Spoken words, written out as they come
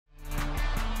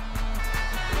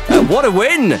What a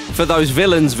win for those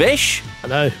villains, Vish. I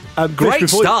know. Great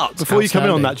start. Before you come in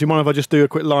on that, do you mind if I just do a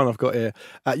quick line I've got here?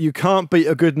 You can't beat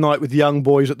a good night with young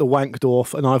boys at the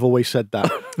Wankdorf, and I've always said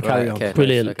that. Carry on. Okay.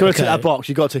 Brilliant. Okay. Go and tick that box.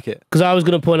 You got a ticket. Because I was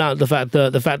going to point out the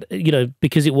fact, you know,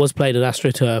 because it was played at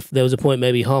AstroTurf, there was a point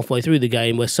maybe halfway through the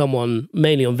game where someone,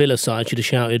 mainly on Villa's side, should have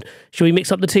shouted, "Shall we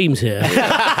mix up the teams here?"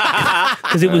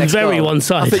 Because it was very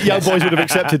one-sided. I think young boys would have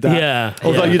accepted that. Yeah.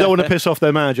 Although you don't want to piss off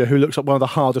their manager, who looks like one of the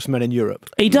hardest men in Europe.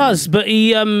 He does, but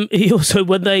he also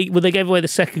when they gave away the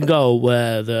second goal,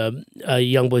 where the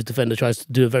young boys defender tries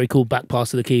to do a very cool back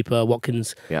pass to the keeper,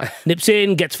 Watkins nips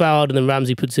in, gets fouled, and then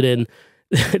Ramsey puts it in.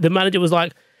 The manager was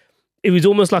like, it was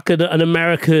almost like an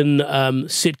American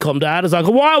sitcom dad. It's like,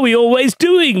 why are we always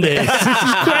doing this? This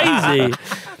is crazy.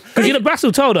 Because, you know,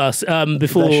 Brassel told us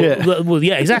before... Well,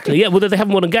 yeah, exactly. Yeah, well, they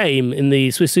haven't won a game in the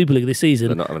Swiss Super League this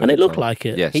season, and it looked like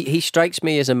it. Yes. He strikes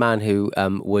me as a man who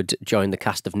would join the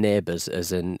cast of Neighbours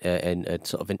as a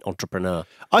sort of an entrepreneur.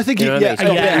 I think He's got a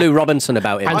bit of Lou Robinson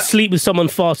about him. And sleep with someone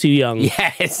far too young.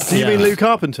 Yes. Do you mean Lou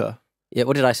Carpenter? Yeah,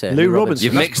 what did I say? Lou Robinson.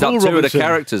 You've mixed up two of the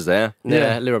characters there.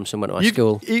 Yeah, Lou Robinson went to my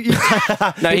school.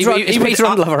 No, he's Peter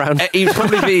Rundlove around.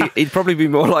 He'd probably be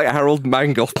more like Harold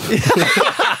Mangle.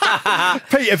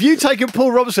 Pete, have you taken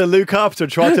Paul Robinson and Lou Carpenter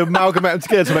and tried to amalgamate them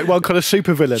together to make one kind of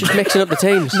supervillain? Just mixing up the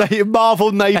teams.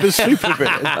 Marvel Neighbours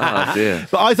supervillain. Oh, dear.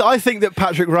 But I think that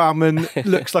Patrick Rahman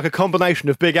looks like a combination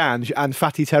of Big Ange and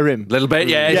Fatty Terim. Little bit,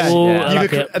 yes. Yeah. Ooh, I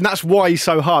like it. And that's why he's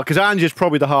so hard, because Ange is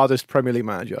probably the hardest Premier League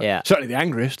manager. Yeah. Certainly the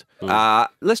angriest.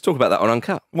 Let's talk about that on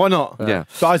Uncut. Why not? Yeah.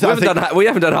 But We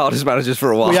haven't done hardest managers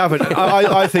for a while. We haven't.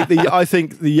 I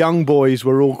think the young boys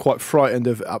were all quite frightened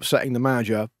of upsetting the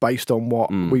manager based on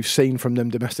what we've seen from them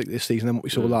domestically this season and what we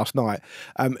saw last night.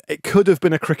 It could have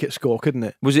been a cricket score, couldn't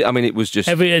it? Was it? I mean, it was just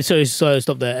So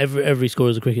stop there. Every score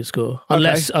is a cricket score,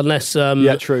 unless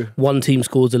true. one team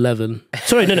scores 11.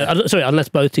 Sorry, unless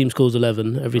both teams scores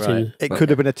 11. Every team. It could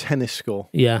have been a tennis score.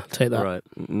 Yeah, take that.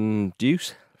 Right.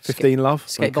 Deuce. 15 love.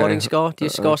 Skateboarding score? Do you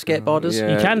score skateboarders?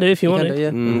 Yeah. You can do if you want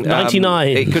to. 99.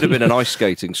 It could have been an ice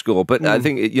skating score, but I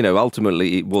think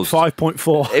ultimately it was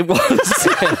 5.4. It was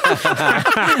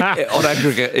on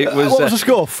aggregate. It was. What was the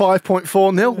score?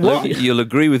 5.4-0. What? You'll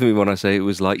agree with me when I say it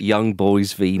was like young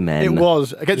boys v men. It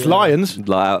was against Lions,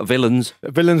 villains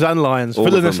and Lions,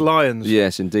 villainous Lions.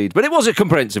 Yes, indeed. But it was a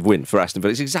comprehensive win for Aston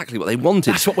Villa. It's exactly what they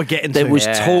wanted. That's what we're getting to. There was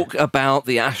talk about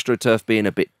the AstroTurf being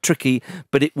a bit tricky,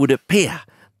 but it would appear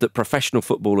that professional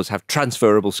footballers have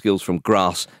transferable skills from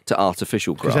grass to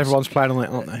artificial grass. Because everyone's playing on it,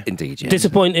 aren't they? Indeed, yes.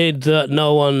 Disappointed that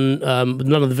none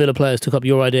of the Villa players took up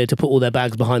your idea to put all their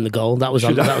bags behind the goal. That was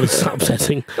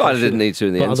upsetting. I didn't need to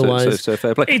in the end, so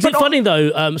fair play. It's funny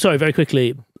though, sorry, very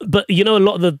quickly, but you know a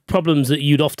lot of the problems that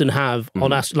you'd often have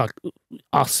on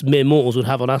us mere mortals would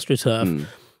have on AstroTurf,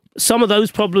 some of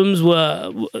those problems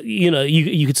were,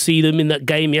 you could see them in that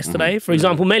game yesterday. For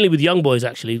example, mainly with young boys,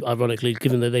 actually, ironically,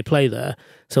 given that they play there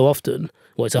so often.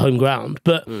 Well, it's a home ground.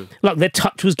 But like their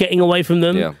touch was getting away from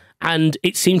them. Yeah. And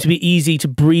it seemed to be easy to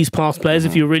breeze past players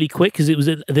if you were really quick, because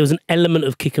there was an element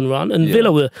of kick and run. And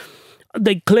Villa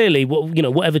they clearly,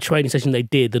 whatever training session they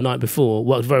did the night before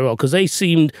worked very well, because they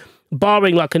seemed,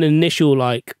 barring like an initial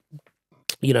I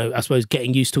suppose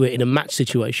getting used to it in a match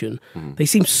situation, they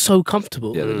seem so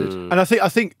comfortable. Yeah, they did. And I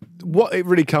think what it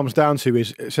really comes down to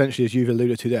is essentially, as you've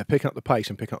alluded to there, picking up the pace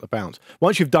and picking up the bounce.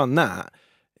 Once you've done that,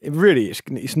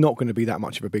 it's not going to be that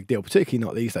much of a big deal, particularly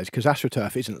not these days, because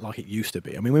AstroTurf isn't like it used to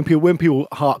be. I mean, when people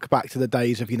hark back to the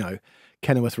days of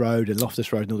Kenilworth Road and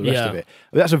Loftus Road and all the rest of it,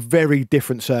 that's a very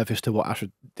different surface to what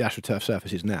the AstroTurf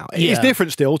surface is now. It's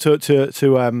different still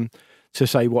to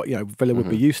say what Villa would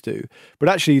be used to, but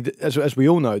actually, as we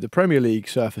all know, the Premier League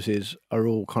surfaces are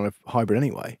all kind of hybrid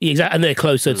anyway. Yeah, exactly, and they're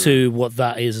closer to what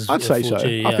that is. I'd say 4G, so.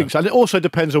 Yeah. I think so, and it also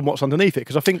depends on what's underneath it.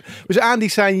 Because I think was Andy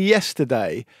saying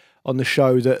yesterday on the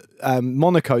show that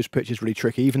Monaco's pitch is really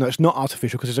tricky, even though it's not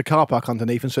artificial, because there's a car park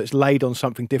underneath, and so it's laid on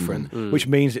something different, which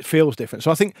means it feels different.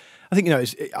 So I think I think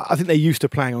they're used to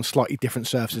playing on slightly different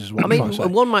surfaces as well. I mean,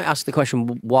 one might ask the question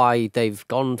why they've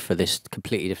gone for this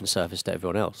completely different surface to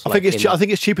everyone else. I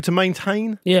think it's cheaper to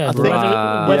maintain. Yeah,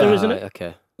 weather, isn't it?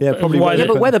 Okay. Yeah, probably.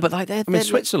 Weather, but they're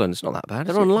Switzerland, it's not that bad.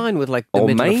 They're online with the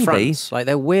middle of France.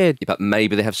 They're weird. Yeah, but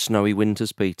maybe they have snowy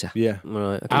winters, Peter. Yeah.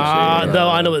 Right. No,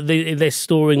 I know. They're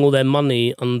storing all their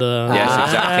money under. Yes,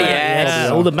 exactly.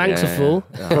 Yes. All the banks are full.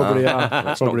 Probably are.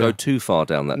 Let's not go too far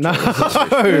down that. No,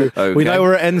 okay. We know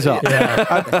where it ends up.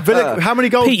 Villa, how many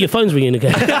goals? Pete, your phone's ringing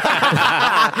again.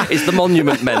 It's the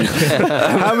Monument Men.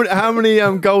 How many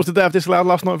goals did they have disallowed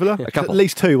last night, Villa? A couple. At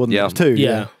least two, wasn't it? Yeah. It was two.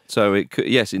 Yeah. So it could,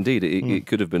 yes, indeed, it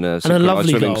could have been a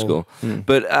lovely swimming goal. score.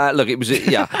 But look, it was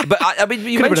But I mean,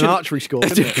 you Could have mentioned been an archery score.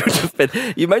 Couldn't it? could have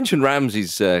been. You mentioned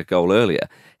Ramsey's goal earlier.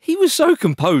 He was so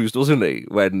composed, wasn't he?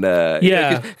 When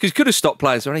because he could have stopped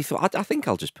playing, so he thought, I think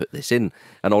I'll just put this in,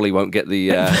 and Ollie won't get the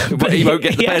he won't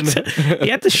get the pen. He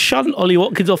had to shunt Ollie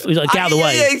Watkins off. He was like, get out of the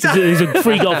way. Yeah, exactly. He's a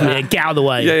free goal from here. Get out of the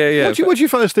way. Yeah. What do you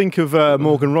first think of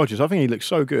Morgan Rogers? I think he looks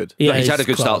so good. Yeah, He's had a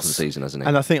good class. start to the season, hasn't he?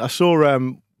 And I think I saw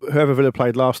whoever Villa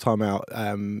played last time out,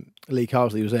 Lee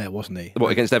Carsley was there, wasn't he?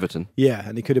 What, against Everton? Yeah,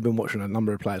 and he could have been watching a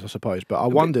number of players, I suppose. But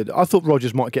I thought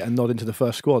Rogers might get a nod into the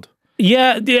first squad.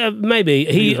 Yeah, maybe.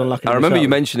 He was unlucky I to remember miss you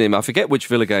out. mentioned him. I forget which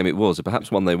Villa game it was.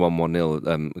 Perhaps one they won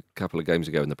 1-0 a couple of games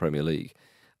ago in the Premier League.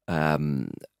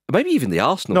 Maybe even the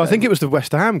Arsenal No, game. I think it was the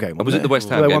West Ham game. Or was it the West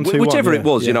Ham They game? won 2-1, Whichever it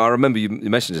yeah, was, yeah. you know, I remember you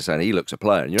messaged saying he looks a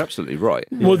player, and you're absolutely right.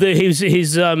 Well, there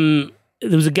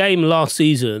was a game last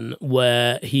season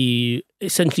where he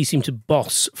essentially seemed to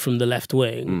boss from the left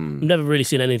wing. I've never really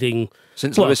seen anything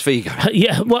Since Luis Figo.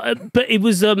 Yeah, well, but it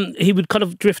was he would kind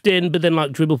of drift in, but then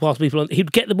like dribble past people.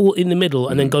 He'd get the ball in the middle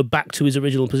and then go back to his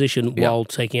original position while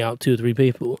taking out 2 or 3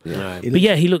 people. Yeah. But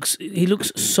yeah, he looks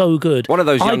so good. One of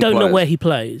those I young don't know players. where he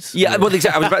plays. Yeah, well,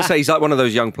 exactly. I was about to say he's like one of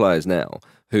those young players now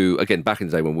who, again, back in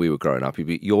the day when we were growing up,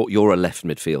 you're a left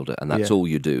midfielder and that's all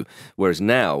you do. Whereas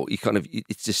now,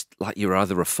 it's just like you're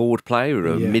either a forward player or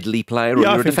a middly player or Yeah,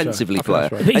 I you're a think so. defensively I think that's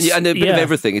player. right. And a bit of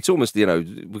everything. It's almost,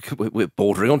 we're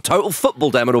bordering on total football,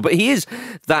 damn it all. But he is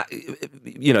that,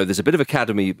 there's a bit of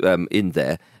academy in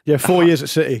there. Yeah, 4 years at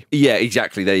City. Yeah,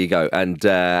 exactly. There you go. And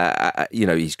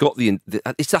he's got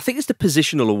I think it's the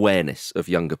positional awareness of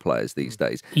younger players these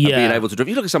days. And Yeah. being able to drive.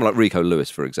 You look at someone like Rico Lewis,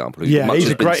 for example. Who Yeah, much he's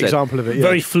has a been great said. example of it. Yeah.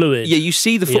 Very fluid. Yeah, you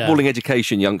see the footballing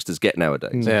education youngsters get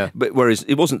nowadays. Yeah. But whereas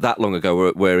it wasn't that long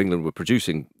ago where England were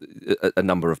producing a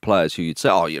number of players who you'd say,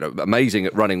 amazing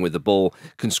at running with the ball,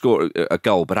 can score a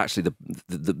goal, but actually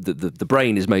the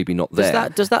brain is maybe not there.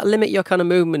 Does that limit your kind of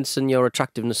movements and your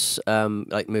attractiveness,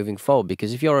 like moving forward?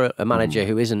 Because if you're a manager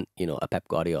who isn't, a Pep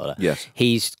Guardiola, Yes.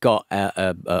 he's got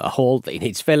a hole that he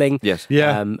needs filling. Yes.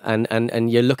 Yeah.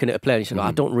 And you're looking at a player and you're like,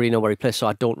 I don't really know where he plays, so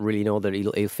I don't really know that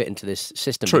he'll fit into this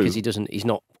system. True. Because he's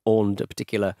not owned a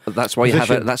particular. That's why you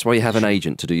have an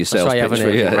agent to do your sales why you have pitch an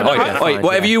for you. agent. Right, fine,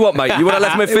 Whatever you want, mate. You want a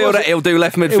left midfielder, he'll do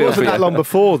left midfield It for wasn't you. that long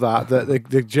before that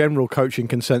the general coaching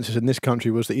consensus in this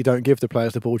country was that you don't give the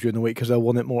players the ball during the week because they'll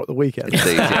want it more at the weekend.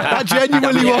 Indeed, yeah. That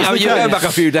genuinely was the You're going case. back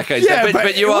a few decades, Yeah, there,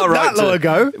 but you it are wasn't right. that long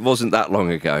ago. It wasn't that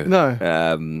long ago.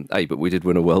 No. Hey, but we did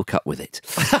win a World Cup with it.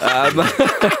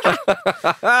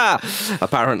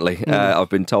 Apparently, I've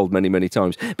been told many, many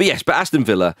times. But yes, Aston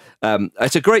Villa,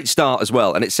 it's a great start as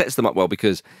well, and it sets them up well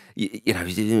because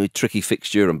tricky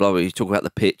fixture and blah blah. You talk about the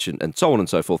pitch and so on and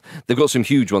so forth. They've got some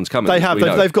huge ones coming. They have.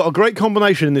 They've got a great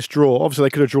combination in this draw. Obviously, they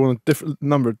could have drawn a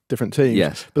number of different teams.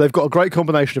 Yes. But they've got a great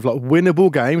combination of like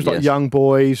winnable games, like Yes. Young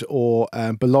Boys or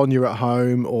Bologna at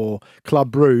home or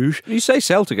Club Bruges. You say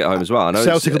Celtic at home as well. I know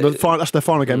Celtic, that's their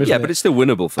final game, isn't it? yeah, but it's still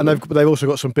winnable for And them. they've also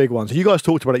got some big ones. You guys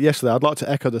talked about it yesterday. I'd like to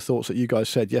echo the thoughts that you guys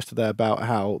said yesterday about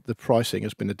how the pricing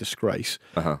has been a disgrace.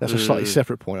 That's a slightly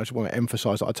separate point. I just want to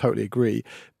emphasise that I totally agree.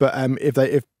 But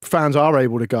if fans are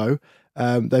able to go,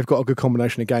 they've got a good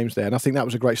combination of games there, and I think that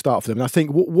was a great start for them. And I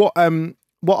think what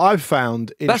I've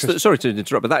found interesting. Sorry to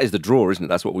interrupt, but that is the draw, isn't it?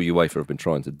 That's what UEFA have been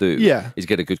trying to do. Yeah. Is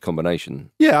get a good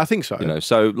combination. Yeah, I think so.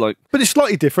 So like. But it's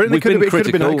slightly different. We've been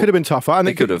critical. It could have been tougher, and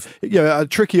It could have. A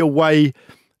tricky away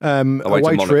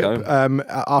to trip Monaco.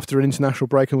 After an international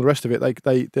break and all the rest of it.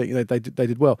 They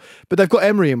did well, but they've got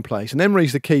Emery in place, and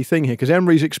Emery's the key thing here because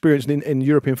Emery's experience in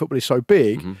European football is so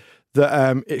big.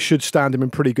 That it should stand him in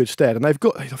pretty good stead, and they've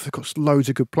got loads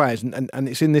of good players, and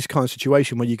it's in this kind of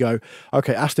situation where you go,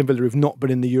 okay, Aston Villa have not been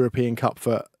in the European Cup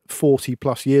for 40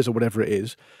 plus years or whatever it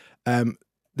is.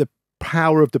 The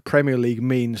power of the Premier League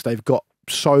means they've got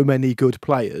so many good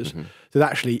players that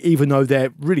actually, even though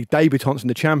they're really debutants in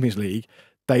the Champions League,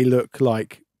 they look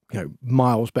like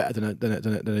miles better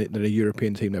than a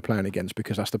European team they're playing against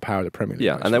because that's the power of the Premier League.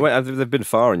 Yeah, and they've been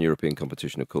far in European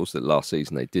competition, of course. That last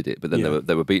season they did it, but then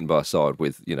they were beaten by a side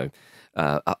with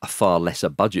a far lesser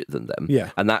budget than them.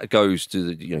 Yeah. And that goes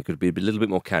to could be a little bit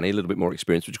more canny, a little bit more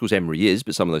experienced, which of course Emery is,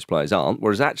 but some of those players aren't.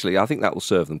 Whereas actually, I think that will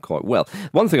serve them quite well.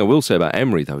 One thing I will say about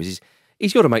Emery though is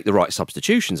he's got to make the right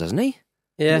substitutions, hasn't he?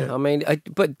 Yeah, I mean,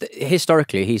 but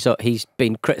historically he's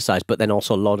been criticised, but then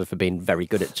also lauded for being very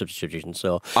good at substitution.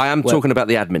 So I am talking about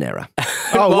the admin error.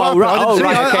 Oh, wow. right. I didn't see-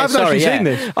 Right, I okay, haven't sorry, actually yeah. seen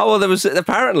this. Oh, well, there was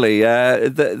apparently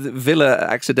the Villa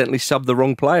accidentally subbed the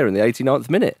wrong player in the 89th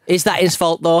minute. Is that his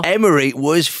fault, though? Emery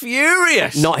was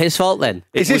furious. Not his fault, then?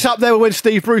 Is this up there when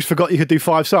Steve Bruce forgot you could do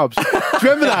 5 subs? Do you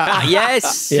remember that?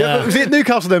 Yes. Yeah. Was it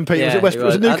Newcastle then, Pete? Was Yeah, it West? it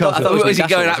Was it was. I Newcastle? thought it Was he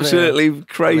going Newcastle, wasn't it? absolutely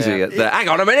crazy Yeah. at that? Hang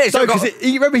on a minute. No, I've got- because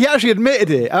remember he actually admitted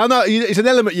it. And I know it's an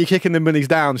element you're kicking him when he's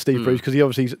down, Steve Bruce, because he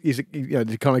obviously he's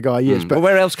the kind of guy he is. But Well,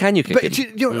 where else can you kick But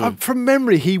him? from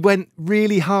memory, he went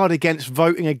really hard against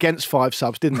voting against 5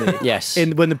 subs, didn't he? Yes. When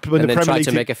the And Premier then tried League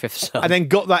to make a 5th sub. and then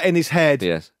got that in his head.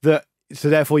 Yes. That so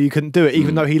therefore you couldn't do it,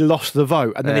 even though he lost the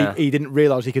vote, and then Yeah. he didn't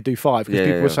realise he could do 5 because Yeah,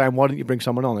 people yeah, were yeah. saying, "Why didn't you bring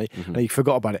someone on?" And he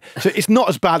forgot about it. So it's not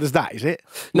as bad as that, is it?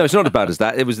 No, it's not as bad as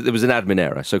that. There was an admin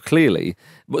error. So clearly,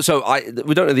 we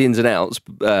don't know the ins and outs,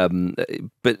 but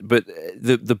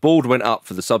the board went up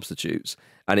for the substitutes,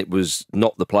 and it was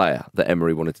not the player that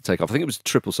Emery wanted to take off. I think it was a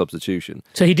triple substitution.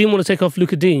 So he didn't want to take off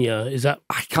Lucadinha. Is that?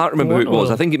 I can't remember who it was.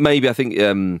 Or- I think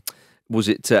was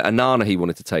it Anana he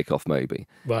wanted to take off maybe,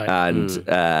 Right. and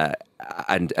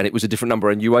it was a different number.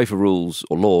 And UEFA rules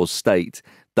or laws state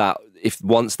that if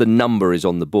once the number is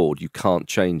on the board, you can't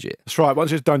change it. That's right.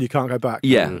 Once it's done, you can't go back.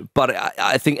 Yeah, but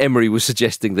I think Emery was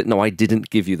suggesting that no, I didn't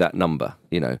give you that number.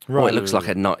 You know, Right. Oh, it looks like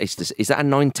is that a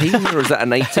 19 or is that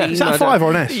an 18? Is that a I don't- 5 or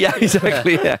an S? Yeah,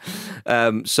 exactly. Yeah.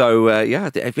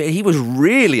 He was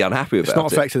really unhappy about It's not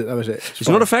it. affected it though, is it? It's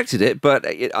not affected it, but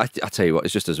I tell you what,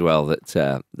 it's just as well that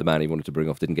the man he wanted to bring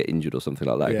off didn't get injured or something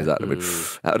like that, because Yeah.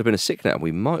 that would have been a sick note, and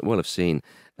we might well have seen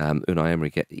Unai Emery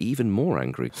get even more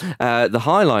angry. The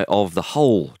highlight of the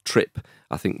whole trip,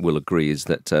 I think we'll agree, is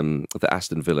that that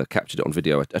Aston Villa captured it on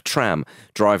video, a tram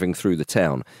driving through the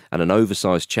town, and an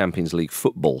oversized Champions League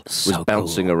football was So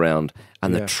bouncing cool. around,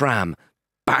 and Yeah. the tram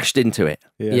bashed into it.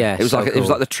 Yeah, It was so like it was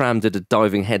cool. like the tram did a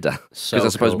diving header. So Because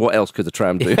I suppose cool. what else could the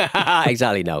tram do?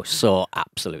 Exactly, no. So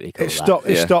absolutely cool. It stopped.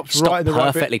 It Yeah. stopped Stopped right in the right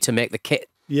bit. perfectly to make the kit.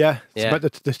 Yeah, Yeah. it's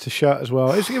about the shirt as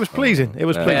well. It was pleasing. It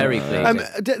was pleasing. Very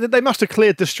pleasing. They must have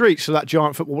cleared the streets so that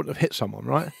giant football wouldn't have hit someone,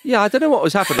 right? Yeah, I don't know what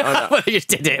was happening. Well, they just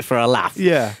did it for a laugh.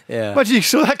 Yeah. Yeah. Imagine you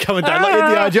saw that coming down like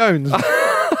Indiana Jones.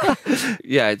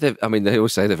 Yeah, they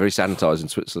always say they're very sanitised in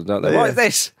Switzerland, don't they? Yeah. What is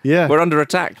this? Yeah. We're under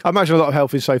attack. I imagine a lot of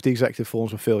health and safety executive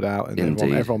forms were filled out and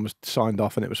Indeed. everyone was signed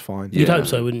off and it was fine. You'd Yeah. hope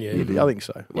so, wouldn't you? I think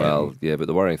so. Well, yeah, but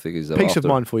the worrying thing is that Peace of after,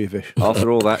 mind for you, Vish. after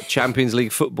all that, Champions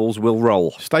League footballs will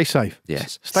roll. Stay safe.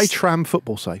 Yes. Stay tram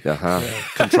football safe. Uh-huh.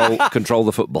 Control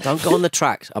the football. Don't go on the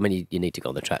tracks. I mean, you need to go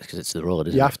on the tracks because it's the road,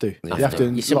 isn't You it? have to. You have have to. to in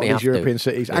You a lot simply of have these to. European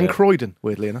cities. And Croydon,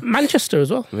 weirdly enough. Manchester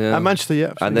as well. Yeah. And Manchester,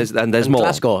 yeah. And there's more.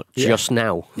 Glasgow, just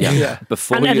now. Yeah.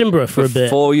 Before And Edinburgh for a bit.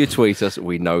 Before you tweet us,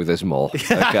 we know there's more.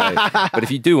 Okay. But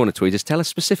if you do want to tweet us, tell us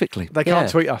specifically. They can't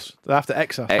Yeah. tweet us. They have to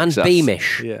X us. And X us.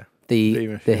 Beamish, Yeah. the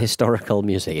Beamish, the yeah. historical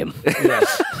museum.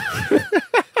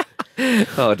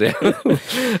 Oh dear.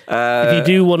 If you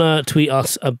do want to tweet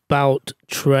us about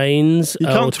trains You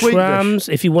or can't tweet, trams,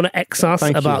 if you want to X us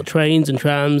Thank about you. trains and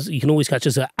trams, you can always catch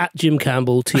us at Jim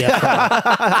Campbell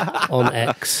TFR on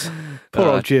X. Poor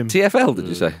old Jim. TFL, did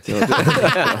you say?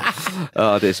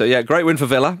 Oh dear. So yeah, great win for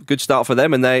Villa. Good start for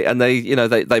them, and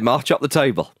they march up the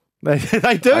table. They do.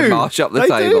 They march up the They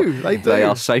table. do. They do. They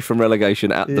are safe from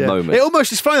relegation at the Yeah. moment. It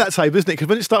almost is funny, that table, isn't it? Because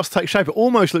when it starts to take shape, it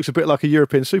almost looks a bit like a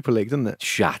European Super League, doesn't it?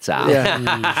 Shut up.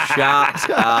 Yeah. Shut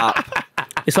up.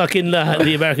 It's like in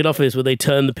the American Office where they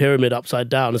turn the pyramid upside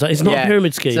down. It's like, it's not a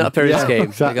pyramid scheme. It's not a pyramid Yeah, scheme.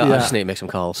 exactly, I yeah. just need to make some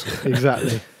calls.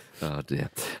 Exactly. Oh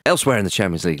dear. Elsewhere in the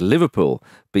Champions League, Liverpool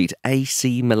beat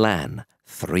AC Milan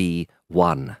 3-1.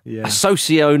 Yeah.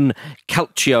 Associazione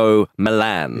Calcio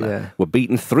Milan Yeah. were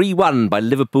beaten 3-1 by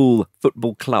Liverpool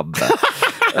Football Club. They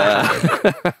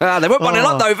weren't 1-0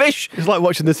 up though, Vish. It's like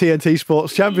watching the TNT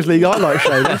Sports Champions League highlight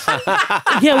show. This.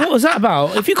 Yeah, what was that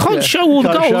about? If you can't show all the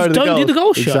Can't show goals, the don't do the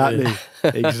goal show. Exactly.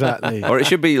 Exactly. Or it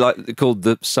should be like called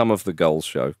the Sum of the Goals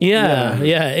show. Yeah.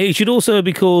 It should also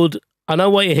be called, I know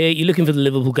why you're here, you're looking for the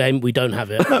Liverpool game, we don't have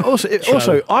it.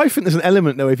 Also, I think there's an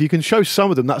element though. If you can show some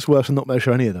of them, that's worse than not being able to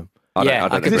show any of them. I Yeah,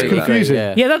 don't I agree It's with that. confusing.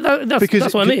 Yeah. Yeah,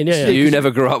 that's what I mean. Yeah. You never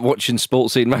grew up watching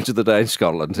Sports Scene Match of the Day in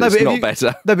Scotland. No, It's but if not you-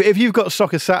 better. No, but if you've got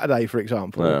Soccer Saturday, for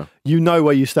example, Yeah. you know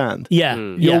where you stand. Yeah.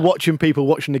 You're yeah. watching people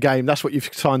watching the game. That's what you've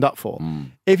signed up for.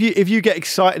 If you get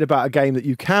excited about a game that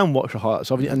you can watch the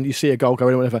highlights of, and you see a goal go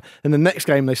in or whatever, and the next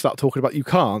game they start talking about you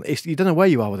can't, you don't know where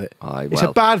you are with it. It's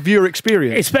a bad viewer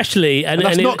experience. Especially, and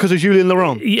that's not because of Julian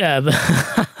Laurent. Yeah.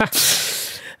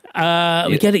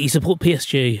 We get it. You support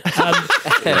PSG,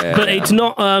 but it's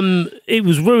not. It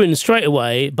was ruined straight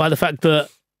away by the fact that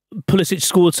Pulisic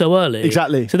scored so early.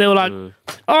 Exactly. So they were like,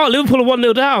 "Oh, Liverpool are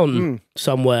 1-0 down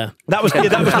somewhere." That was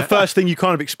the first thing you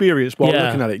kind of experienced while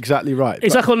looking at it. Exactly right.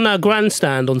 It's like on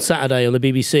Grandstand on Saturday on the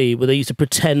BBC, where they used to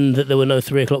pretend that there were no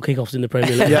 3 o'clock kickoffs in the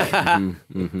Premier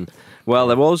League. Well,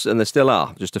 there was, and there still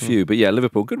are, just a few. But yeah,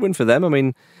 Liverpool, good win for them. I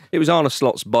mean, it was Arne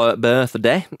Slot's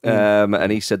birthday,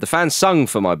 and he said, "The fans sung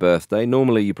for my birthday.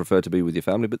 Normally you prefer to be with your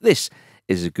family, but this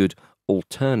is a good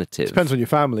alternative." Depends on your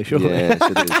family, surely. Yes,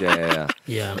 it is.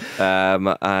 Yeah. I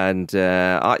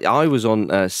was on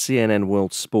CNN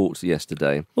World Sports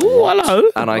yesterday, Oh, hello.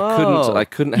 and I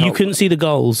couldn't help. You couldn't see the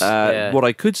goals. What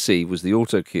I could see was the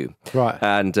auto cue. Right.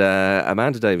 And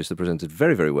Amanda Davis, the presenter,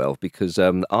 very, very well, because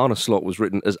Arne Slot was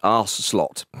written as Arse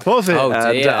Slot. Was it? Oh,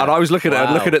 And, dear. and I was looking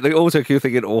at the auto cue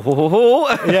thinking, oh.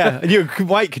 Yeah, and you could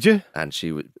wait, could you? And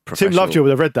she was Tim professional. Lovejoy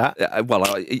would have read that. Well,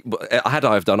 had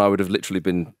I have done, I would have literally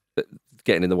been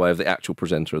getting in the way of the actual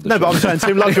presenter of the No, show. but I'm saying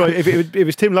Tim Lovejoy, if it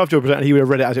was Tim Lovejoy presenting, he would have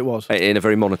read it as it was. In a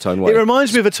very monotone way. It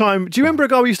reminds me of a time, do you remember a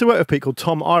guy we used to work with, Pete, called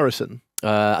Tom Irison?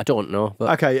 I don't know.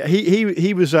 But Okay,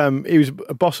 he was a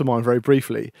boss of mine very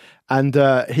briefly, and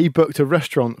he booked a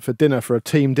restaurant for dinner for a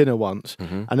team dinner once,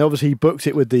 and obviously he booked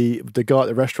it with the guy at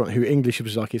the restaurant who English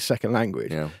was like his second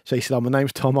language. Yeah. So he said, "Oh, my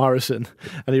name's Tom Irison,"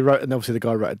 and he wrote, and obviously the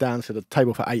guy wrote it down, said a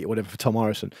table for 8 or whatever for Tom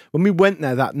Irison. When we went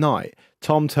there that night,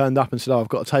 Tom turned up and said, "Oh, I've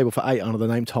got a table for 8 under the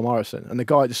name Tom Irison," and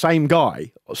the same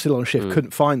guy, still on shift,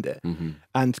 couldn't find it.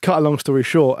 And cut a long story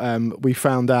short, we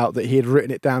found out that he had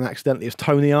written it down accidentally as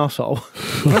Tony Arsehole.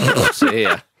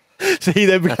 So he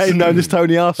then became known as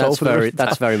Tony Arsehole.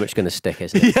 that's very much going to stick,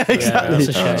 isn't it? Yeah, exactly. that's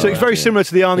a shame. So it's very similar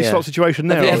to the Arnie Slot situation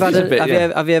there.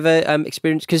 Have you ever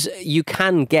experienced? Because you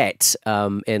can get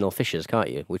anal fissures,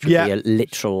 can't you? Which would be a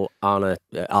literal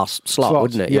arse slot,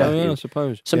 wouldn't it? Yeah, I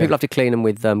suppose. Some people have to clean them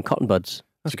with cotton buds.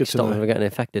 That's good to stop them know. from getting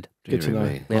infected. Good to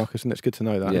know, Marcus, and it's good to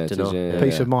know that. Yeah, it is,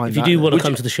 Peace of mind. If you do want to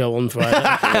come to the show on Friday,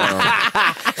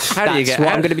 That's what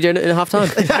I'm going to be doing at half time.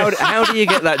 How do you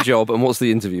get that job, and what's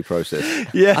the interview process?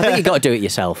 Yeah, I think you've got to do it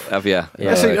yourself. Have you?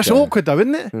 That's awkward though,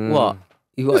 isn't it? What?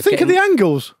 Think of the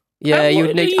angles. Yeah, you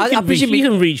would need. you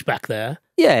can reach back there.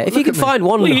 Yeah, if you can find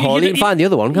one hole, you can find the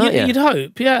other one, can't you? You'd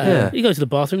hope, yeah. You go to the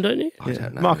bathroom, don't you? I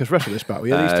don't know. Marcus wrestled this battle.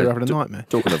 Yeah, these two are having a nightmare.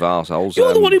 Talking of arseholes.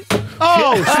 You're the one who.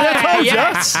 Oh, see, I told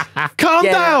Yes. you. Calm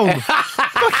down.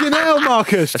 Fucking hell,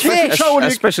 Marcus. Keep control on your...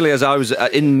 Especially as I was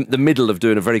in the middle of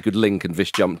doing a very good link and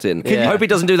Vish jumped in. I hope he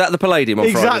doesn't do that at the Palladium on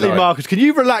Friday Exactly, night. Marcus. Can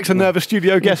you relax a nervous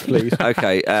studio guest, please?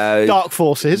 Okay. Dark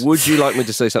forces. Would you like me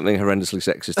to say something horrendously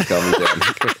sexist to calm you down?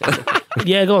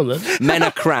 Yeah, go on then. Men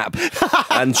are crap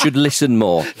and should listen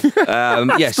more.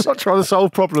 Yes. Not trying to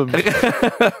solve problems.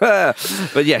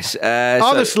 But yes.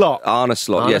 Arne Slot. Arne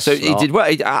Slot, yeah. So he did well.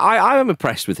 I am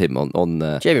impressed with him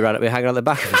on Jamie ran up here hanging on the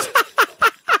back of us.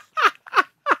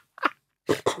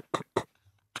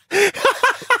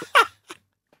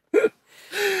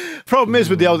 Problem is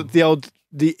with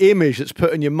the image that's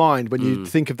put in your mind when you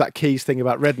think of that Keys thing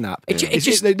about Redknapp. Let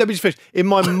me just finish. In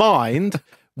my mind,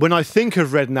 when I think of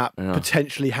Redknapp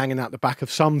potentially hanging out the back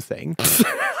of something,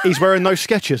 he's wearing those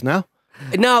Skechers now.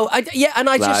 No, I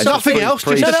just nothing else.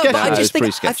 Just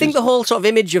a sketch. I think the whole sort of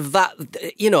image of that,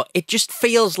 it just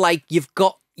feels like you've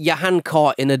got your hand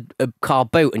caught in a car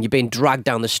boot and you're being dragged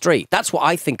down the street. That's what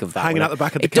I think of that. Hanging out the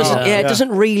back of the car. car. It doesn't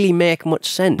really make much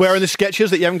sense. Wearing the Skechers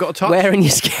that you haven't got to touch. Wearing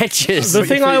your Skechers. The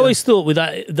thing I always thought with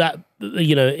that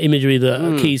imagery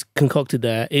that Keys concocted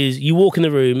there is you walk in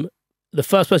the room, the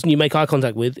first person you make eye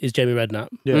contact with is Jamie Redknapp.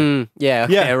 Right.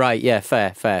 Yeah,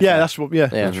 fair. Yeah, that's what. Yeah,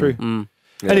 that's true. Yeah.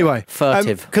 Anyway,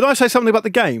 furtive. Could I say something about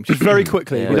the game, just very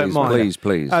quickly, if you don't mind?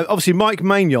 Please. Obviously, Mike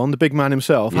Maignan, the big man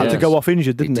himself, had to go off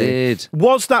injured, didn't he? Did.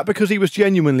 Was that because he was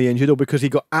genuinely injured, or because he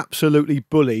got absolutely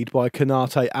bullied by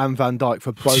Konate and Van Dijk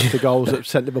for both the goals that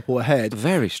sent Liverpool ahead?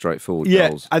 Very straightforward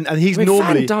goals. and he's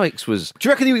normally. Van Dijk's was. Do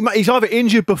you reckon he's either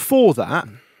injured before that?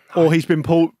 Or he's been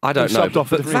pulled. I don't know. Subbed off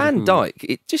But Van Dijk,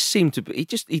 it just seemed to be.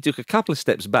 He took a couple of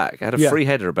steps back, had a free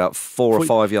header about 4 or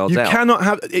 5 yards out. You cannot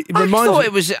have. It I reminds thought me.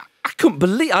 it was. I couldn't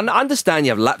believe. I understand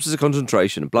you have lapses of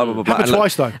concentration and blah blah blah. Happened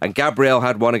twice though. And Gabriel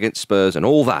had one against Spurs and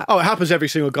all that. Oh, it happens every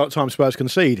single time Spurs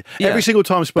concede. Yeah. Every single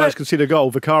time Spurs concede a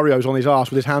goal, Vicario's on his arse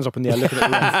with his hands up in the air looking at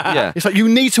the ref. Yeah. It's like you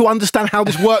need to understand how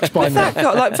this works by now.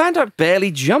 Like Van Dijk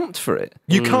barely jumped for it.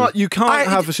 You can't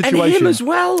have a situation. And him as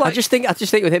well. Like, I just think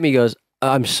with him, he goes,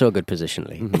 I'm so good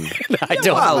positionally. I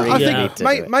don't I really think need to do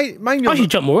it. I should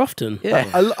jump more often. Yeah.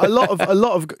 A lot of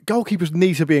goalkeepers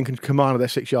need to be in command of their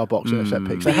 6-yard box in a set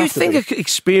piece. But you think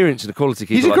experience and a quality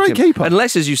keeper. He's a like great him, keeper.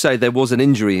 Unless, as you say, there was an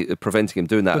injury preventing him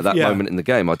doing that at that moment in the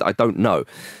game. I don't know.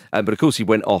 But of course, he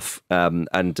went off, and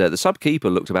the sub-keeper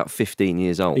looked about 15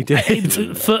 years old. He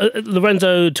did. For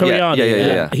Lorenzo Torriani,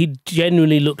 Yeah. he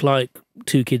genuinely looked like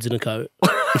two kids in a coat.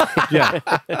 Yeah.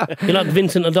 He like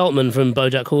Vincent Adultman from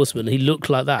BoJack Horseman. He looked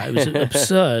like that. It was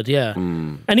absurd, yeah.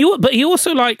 And he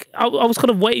also like I was kind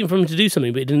of waiting for him to do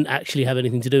something, but he didn't actually have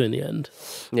anything to do in the end.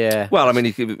 Yeah. Well, I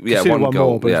mean, one goal,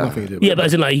 more, but it's nothing to do with Yeah, it. but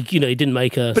as in like he didn't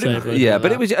make a save. or anything like but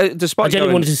that. it was I despite genuinely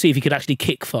going, wanted to see if he could actually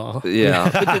kick far. Yeah,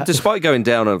 but despite going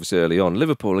down obviously early on,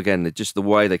 Liverpool again, just the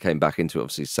way they came back into it.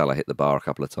 Obviously, Salah hit the bar a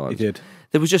couple of times. He did.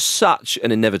 There was just such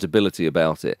an inevitability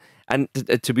about it. And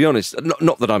to be honest,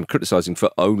 not that I'm criticising for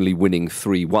only winning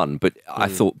 3-1, but I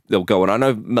thought they'll go on. I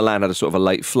know Milan had a sort of a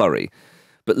late flurry,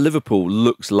 but Liverpool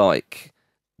looks like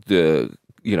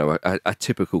a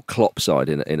typical Klopp side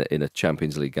in a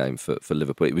Champions League game for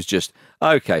Liverpool. It was just,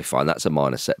 okay, fine, that's a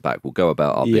minor setback. We'll go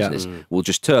about our business. We'll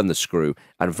just turn the screw,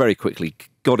 and very quickly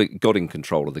got in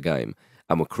control of the game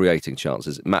and were creating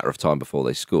chances. A matter of time before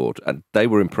they scored, and they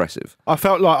were impressive. I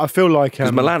feel like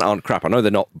Because Milan aren't crap. I know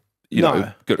they're not.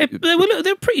 Good. They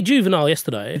were pretty juvenile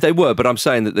yesterday. They were, but I'm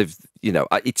saying that they've.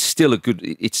 It's still a good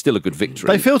victory.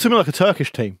 they feel to me like a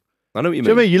Turkish team. I know what you Do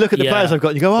you know mean. what I mean? You look at the Yeah. players they've got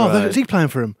and you go, oh, is he playing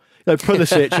for him?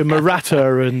 Pulisic and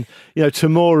Morata and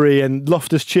Tomori and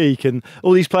Loftus-Cheek and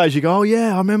all these players. You go, oh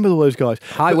yeah, I remember all those guys.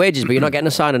 High wages, but you're not getting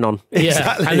a signing on. Yeah,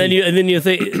 Exactly. and then you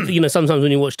think sometimes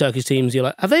when you watch Turkish teams, you're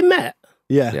like, have they met?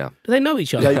 Yeah, Yeah. Do they know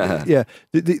each other? yeah.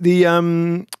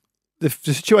 The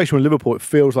situation with Liverpool, it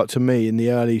feels like to me in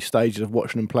the early stages of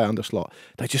watching them play under Slot,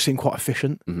 they just seem quite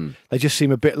efficient. They just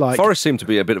seem a bit like Forest seemed to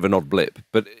be a bit of an odd blip,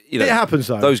 but it happens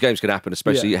though. Those games can happen,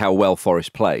 especially how well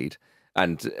Forest played.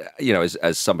 And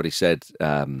as somebody said,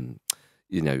 on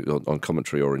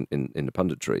commentary or in the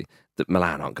punditry, that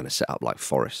Milan aren't going to set up like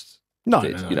Forest. No,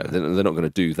 did. no. They're not going to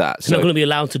do that. They're not going to be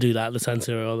allowed to do that at the San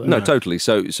Siro, are they? No, totally.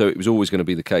 So it was always going to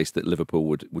be the case that Liverpool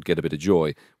would get a bit of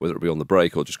joy, whether it be on the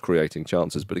break or just creating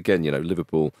chances. But again,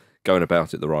 Liverpool going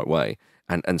about it the right way.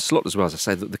 And Slot as well, as I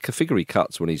say, the figure he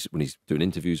cuts when he's doing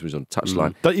interviews, when he's on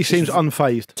touchline. He seems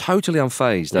unfazed. Totally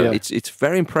unfazed. No, Yeah. it's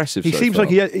very impressive. He so seems far.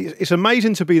 like it's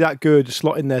amazing to be that good,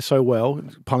 slot in there so well,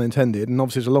 pun intended, and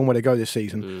obviously there's a long way to go this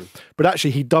season. But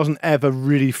actually, he doesn't ever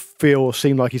really feel or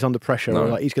seem like he's under pressure or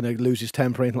like he's going to lose his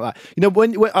temper or anything like that.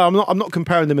 When I'm not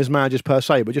comparing them as managers per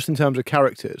se, but just in terms of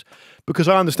characters, because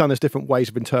I understand there's different ways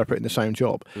of interpreting the same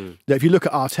job. If you look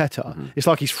at Arteta, it's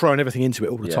like he's throwing everything into it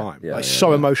all the time.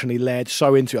 So emotionally led,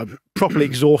 so into it, properly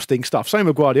exhausting stuff. Same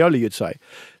with Guardiola, you'd say.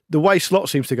 The way Slot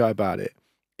seems to go about it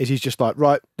is he's just like,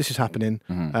 right, this is happening,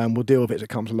 and we'll deal with it as it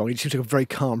comes along. He seems like a very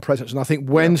calm presence, and I think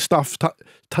when stuff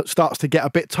starts to get a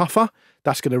bit tougher,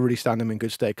 that's going to really stand him in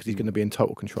good stead because he's going to be in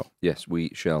total control. Yes, we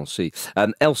shall see.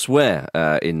 Elsewhere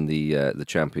in the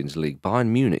Champions League, Bayern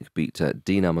Munich beat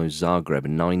Dinamo Zagreb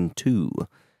 9-2.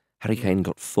 Harry Kane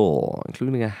got 4,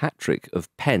 including a hat-trick of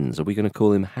pens. Are we going to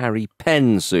call him Harry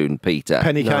Penn soon, Peter?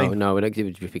 Penny Kane. No, it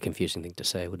would be a confusing thing to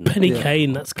say, wouldn't it? Penny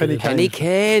Kane, that's Penny good. Kane. Penny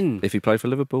Kane. If he played for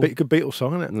Liverpool? Good Beatles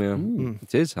song, isn't it? Yeah,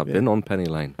 it is. I've been on Penny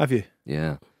Lane. Have you?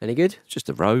 Yeah. Any good? It's just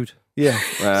a road. Yeah.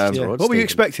 Yeah. Rod What were you Stephen.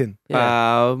 expecting? A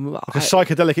A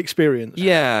psychedelic experience.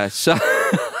 Yeah, so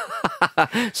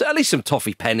at least some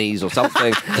toffee pennies or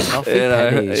something. Toffee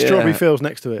pennies. Strawberry Fields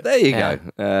next to it. There you Yeah.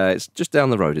 go. It's just down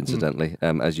the road, incidentally,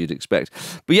 as you'd expect.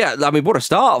 But yeah, I mean, what a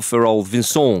start for old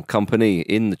Vincent Kompany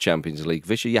in the Champions League.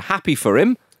 Vish, are you happy for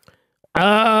him?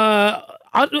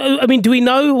 I mean, do we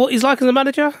know what he's like as a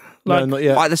manager? No, not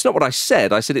yet. That's not what I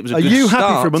said. I said it was a Are good you happy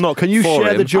start for him or not? Can you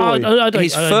share him. the joy?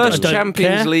 His first don't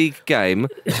Champions care. League game,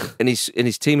 and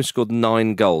his team has scored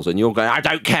 9 goals, and you're going, I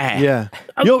don't care. Yeah.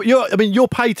 You're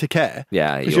paid to care.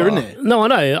 Yeah, Because you you're in are. it. No, I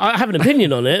know. I have an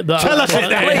opinion on it, but Tell us it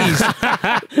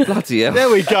then. Please. Bloody hell. There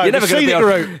we go. You're never The going to be scenic on,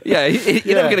 route. Yeah,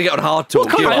 you're never going to get on hard talk.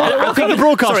 What kind you of- are. what kind of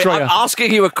broadcaster Sorry, are you? I'm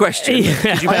asking you a question. Yeah.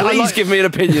 Could you please give me an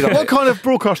opinion on What it? kind of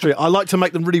broadcaster are you? I like to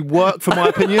make them really work for my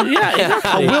opinion. Yeah,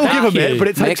 exactly. I will give Thank him it, you. but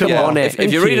it takes Make a him while. on it.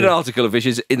 If you Thank read you. an article of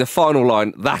Vish's, in the final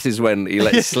line, that is when he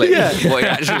lets slip Yeah. what he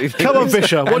actually thinks. Come on,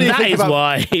 Fisher. What do you That think is about?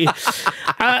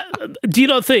 why. Do you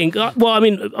not think? Well, I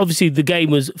mean, obviously the game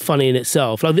was funny in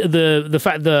itself. Like the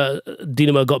fact that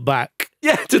Dinamo got back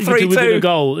Yeah, to within a 3-2.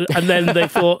 goal, and then they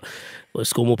thought, well,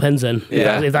 score more pens then.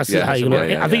 Yeah. If that's Yeah, how you. yeah,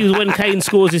 yeah, I think it was when Kane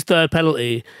scores his 3rd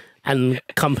penalty. And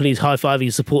companies high-fiving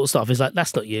his support staff is like,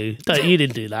 that's not you. You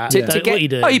didn't do that. To Don't- get- what are you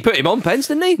doing? Oh, he put him on pens,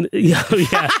 didn't he? yeah.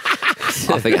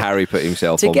 I think Harry put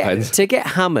himself on pens. To get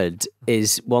hammered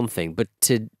is one thing, but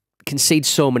to concede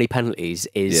so many penalties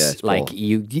is like poor.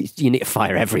 you need to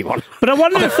fire everyone. But I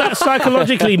wonder if that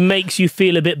psychologically makes you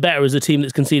feel a bit better as a team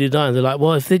that's conceded 9. They're like,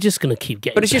 well, if they're just going to keep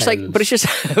getting But it's just pens.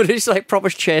 like, but it's like proper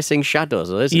chasing shadows,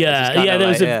 isn't it? It's Yeah, kinda there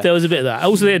was like, there was a bit of that.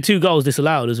 Also, they had 2 goals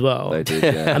disallowed as well. They did,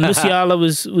 yeah. And Musiala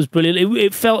was brilliant.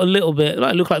 It felt a little bit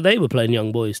like, it looked like they were playing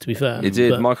young boys, to be fair. It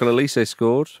did. But Michael Elise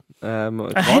scored. a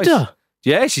Twice. header.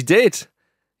 Yeah, she did.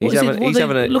 What is it? He's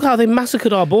having a. Look how they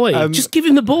massacred our boy. Just give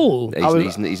him the ball.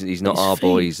 He's not our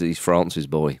boy. He's France's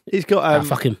boy. He's got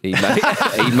Fuck him. He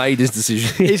made his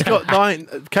decision. he's got 9.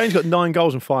 Kane's got 9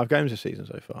 goals in 5 games this season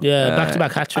so far. Yeah,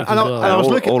 back-to-back hat-trick as and I- well. and I was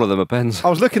looking- all of them are pens. I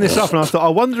was looking this up and I thought, I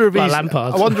wonder if Like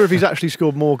Lampard. he's actually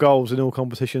scored more goals in all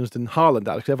competitions than Haaland,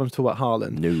 Alex. Everyone's talking about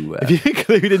Haaland. No. If you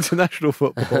include international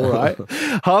football, right?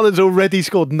 Haaland's already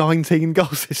scored 19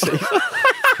 goals this season.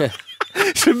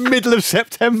 It's the middle of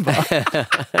September.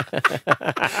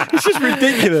 It's just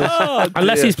ridiculous.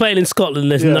 Unless he's playing in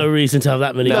Scotland, there's no reason to have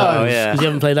that many goals. yeah. Because you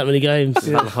haven't played that many games.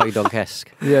 Van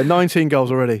Hooijdonk-esque. Yeah, 19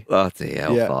 goals already. Bloody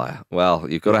hellfire. Well,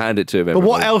 you've got to hand it to him. But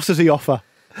what else does he offer?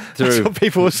 That's what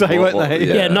people were saying, weren't they?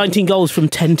 Yeah, 19 goals from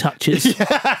 10 touches.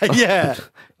 Yeah.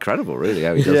 Incredible, really,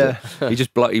 how he does it. He just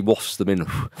he wafts them in.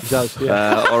 He does,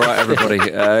 yeah. All right, everybody.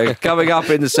 Coming up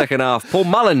in the second half, Paul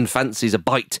Mullin fancies a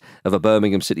bite of a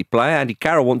Birmingham City player. Andy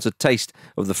Carroll wants a taste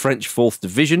of the French 4th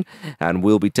Division. And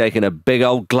we'll be taking a big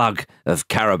old glug of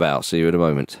Carabao. See you in a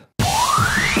moment.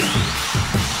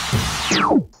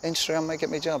 Instagram might get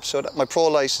me a job. So that my pro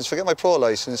license, forget my pro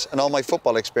license and all my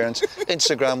football experience,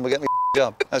 Instagram will get me a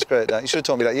job. That's great. That. You should have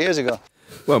told me that years ago.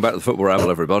 Welcome back to the Football Ramble,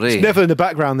 everybody. Neville in the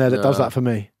background there that does that for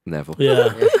me. Neville.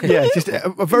 Yeah. Yeah, just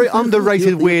a very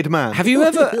underrated weird man.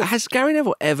 Has Gary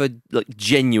Neville ever like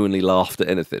genuinely laughed at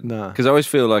anything? No. Because I always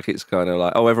feel like it's kind of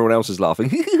like, oh, everyone else is laughing.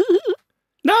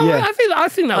 No, Yeah. I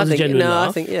think that was a genuine laugh.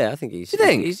 I think he's. You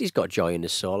think? He's got joy in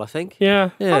his soul. I think. Yeah.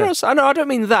 I don't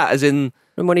mean that as in.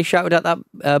 And when he shouted at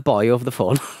that boy over the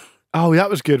phone Oh, that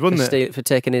was good, wasn't it? for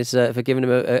taking his for giving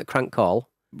him a crank call.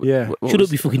 Yeah. Shut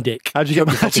up, you fucking dick. How'd you get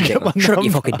my Shut up, number?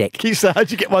 you fucking dick. He said, how'd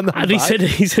you get my number? And he said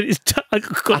I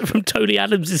got it from Tony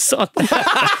Adams' son. How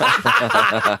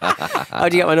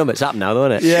do you get my number? It's up now,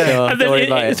 though, isn't it? Yeah. So, And don't worry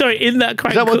about then, it. sorry, in that Is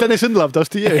crank that what call, Dennis Unlove does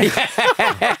to you? in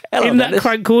that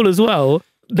crank call as well,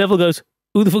 Neville goes,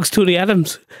 "Who the fuck's Tony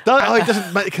Adams?" Oh, he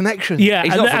doesn't make the connection. Yeah,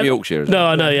 He's and not then- from Yorkshire, is he? No,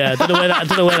 I know. Yeah, I don't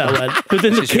know where that went. But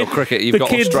then the It's your kid, cricket. You've the got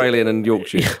kid- Australian and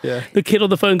Yorkshire. the kid on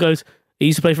the phone goes, "He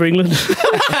used to play for England."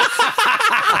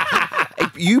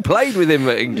 You played with him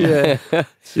at England.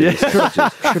 Yeah.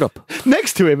 Shut up.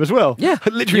 Next to him as well. Yeah.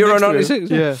 Literally Euro next to him.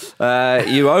 96. Yeah.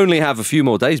 You only have a few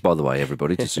more days, by the way,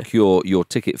 everybody, to secure your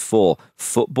ticket for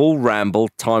Football Ramble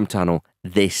Time Tunnel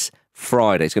this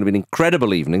Friday. It's going to be an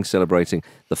incredible evening celebrating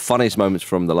the funniest moments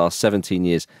from the last 17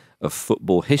 years of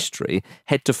football history.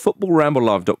 Head to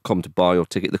footballramblelive.com to buy your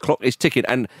ticket. The clock is ticking,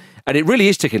 and it really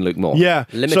is ticking, Luke Moore. Yeah.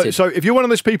 Limited. So if you're one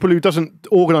of those people who doesn't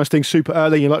organise things super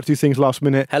early, you like to do things last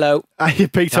minute. Hello. Hey,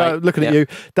 Peter, Hi. looking at Yeah. you.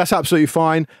 That's absolutely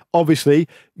fine. Obviously,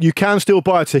 you can still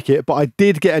buy a ticket, but I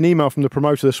did get an email from the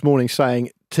promoter this morning saying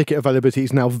ticket availability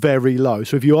is now very low.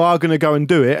 So if you are going to go and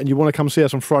do it and you want to come see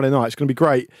us on Friday night, it's going to be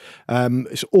great.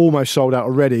 It's almost sold out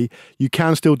already. You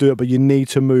can still do it, but you need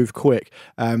to move quick.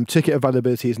 Ticket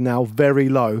availability is now very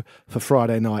low for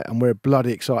Friday night, and we're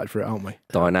bloody excited for it, aren't we?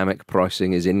 Dynamic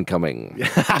pricing is incoming.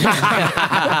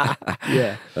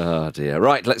 Yeah. Oh, dear.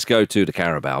 Right, let's go to the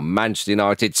Carabao. Manchester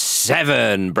United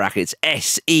 7, brackets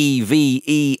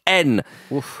SEVEN.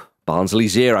 Barnsley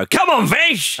 0. Come on,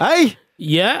 Vish! Hey?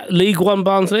 Yeah, League One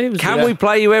Barnsley. Can we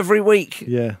play you every week?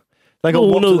 Yeah. They got Oh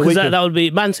Watford no, the because weekend. that would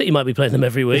be Man City might be playing them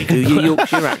every week. Do your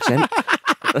Yorkshire accent.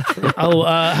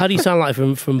 How do you sound like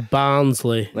from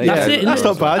Barnsley? There you That's go. it. That's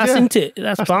not bad, That's yeah. isn't it.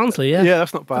 That's Barnsley. Yeah. Yeah,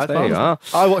 that's not bad. There you are.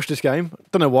 I watched this game.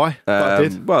 Don't know why, but I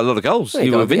did. Well, a lot of goals. There you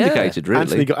You go, were vindicated,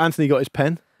 really. Anthony got his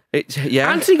pen.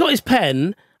 Yeah. Anthony got his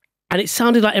pen, and it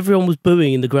sounded like everyone was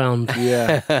booing in the ground.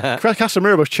 Yeah.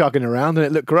 Casemiro was chugging around, and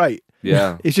it looked great.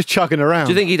 Yeah. He's just chugging around.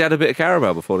 Do you think he'd had a bit of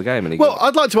Carabao before the game? And he Well,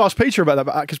 I'd like to ask Peter about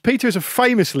that because Peter is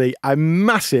famously a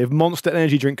massive Monster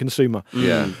energy drink consumer.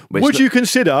 yeah. Would you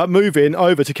consider moving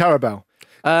over to Carabao?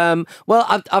 Well,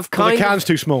 I've Or kind the can's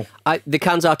too small. the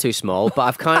cans are too small, but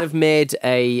I've kind of made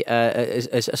a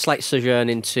slight sojourn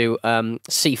into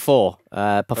C4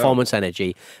 Performance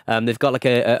Energy. They've got like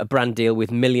a brand deal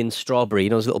with Million Strawberry,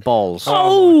 those little balls.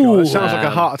 Oh, my God. It sounds like a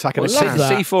heart attack in a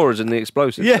Well, C4 is in the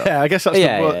explosive stuff. I guess that's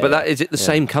But that, is it the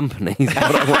same company?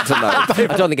 That's what I want to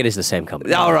know. I don't think it is the same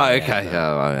company. Oh, right, okay.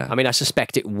 Oh, right, yeah. I mean, I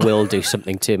suspect it will do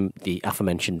something to the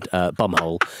aforementioned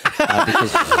bumhole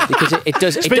because it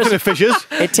does. Speaking of fissures,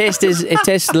 it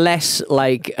tastes less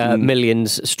like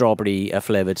Millions strawberry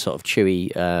flavoured sort of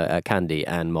chewy candy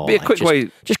and more. Be a quick way.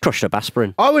 Just crushed up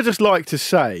aspirin. I would just like to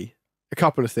say a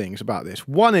couple of things about this.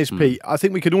 One is, Pete, I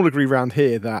think we can all agree around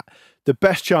here that the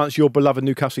best chance your beloved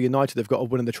Newcastle United have got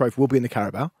of winning the trophy will be in the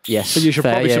Carabao. Yes. So you should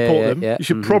probably support them. Yeah. You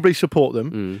should probably support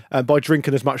them by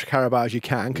drinking as much Carabao as you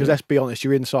can, because let's be honest,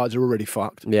 your insides are already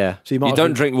fucked. Yeah. So you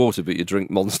don't drink water, but you drink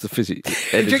Monster Fizzy.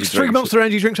 You drink 3 Monster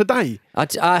Energy drinks a day.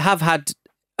 I have had.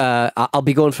 I'll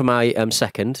be going for my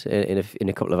second in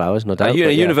a couple of hours, no doubt.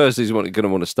 Universities are going to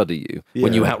want to study you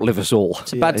when you outlive us all.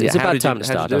 It's a bad time to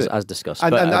start, as discussed.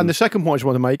 And the second point I just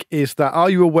want to make is that, are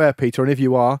you aware, Peter, and if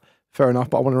you are, fair enough,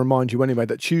 but I want to remind you anyway,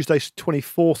 that Tuesday,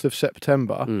 24th of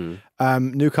September,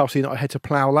 Newcastle United head to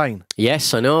Plough Lane.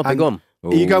 Yes, I know, big one.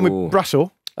 Are you going with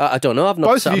Brassel? I don't know. I've not.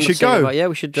 Both of you should go. Yeah,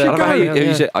 we should.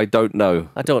 You said, I don't know.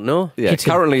 I don't know. Yeah,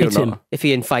 currently you're not. If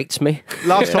he invites me.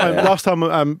 Last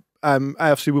time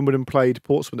AFC Wimbledon played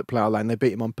Portsmouth at Plough Lane, they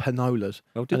beat him on Panolas.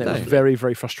 Oh, did and they? It was very,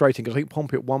 very frustrating, because I think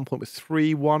Pompey at one point was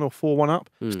 3-1 or 4-1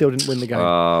 up, still didn't win the game.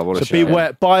 What a so shame.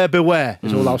 beware, buyer beware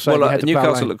is all I'll say. Well,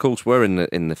 Newcastle, of course, were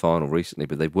in the final recently,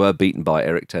 but they were beaten by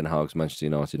Eric Ten Hag's Manchester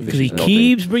United. Because he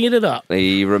keeps bringing it up.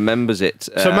 He remembers it.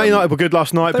 So Man United were good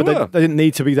last night, but they didn't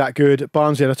need to be that good.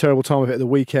 Barnsley had a terrible time of it at the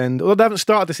weekend. Although they haven't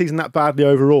started the season that badly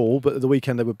overall, but at the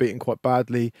weekend they were beaten quite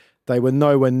badly. They were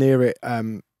nowhere near it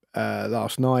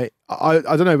last night. I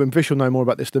don't know, and Vish will know more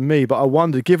about this than me, but I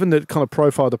wonder, given the kind of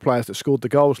profile of the players that scored the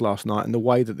goals last night and the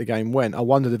way that the game went, I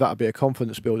wondered if that would be a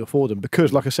confidence builder for them.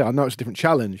 Because, like I said, I know it's a different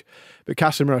challenge, but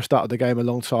Casemiro started the game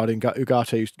alongside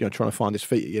Ugarte, who's trying to find his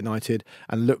feet at United,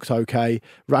 and looked okay.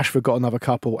 Rashford got another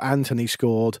couple. Anthony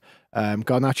scored.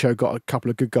 Garnacho got a couple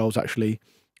of good goals, actually.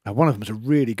 One of them was a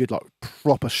really good, like,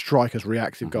 proper striker's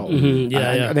reactive goal. And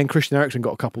then Christian Eriksen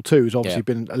got a couple too, who's obviously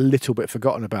been a little bit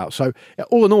forgotten about. So,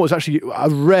 all in all, it's actually a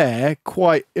rare,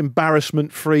 quite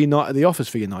embarrassment-free night at the office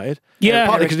for United. Yeah.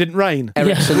 Partly because it didn't rain.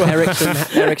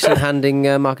 Eriksen handing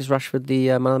Marcus Rashford the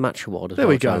Man of the Match award. There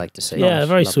we go. I like to see. Yeah,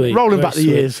 very sweet. Rolling very back the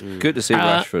years. Good to see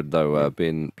Rashford, though,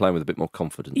 playing with a bit more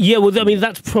confidence. Yeah, well, I mean,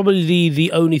 that's probably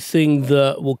the only thing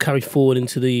that will carry forward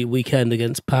into the weekend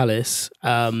against Palace,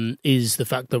 is the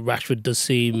fact that Rashford does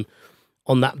seem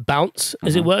on that bounce,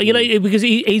 as it were. Because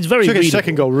he's very took his readable.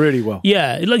 second goal really well.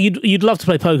 Yeah, like you'd love to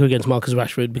play poker against Marcus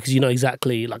Rashford, because you know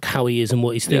exactly like how he is and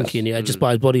what he's thinking. Yeah, just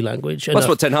by his body language. That's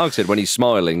what Ten Hag said when he's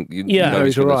smiling. You know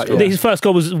he's all right. His first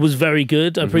goal was very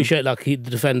good. I appreciate the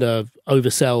defender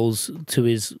oversells to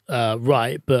his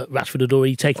right, but Rashford had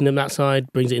already taken him that side,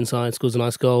 brings it inside, scores a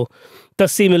nice goal.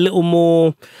 Does seem a little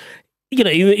more.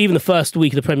 Even the first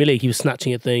week of the Premier League, he was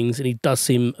snatching at things, and he does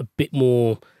seem a bit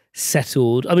more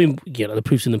settled. I mean, the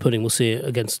proof's in the pudding. We'll see it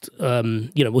against,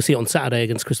 we'll see it on Saturday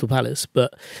against Crystal Palace.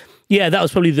 But yeah, that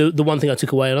was probably the one thing I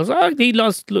took away. And I was like, he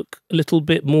does look a little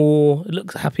bit more,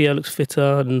 looks happier, looks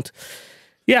fitter. And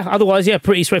yeah, otherwise,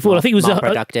 pretty straightforward. I think it was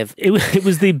productive. It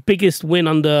was the biggest win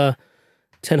under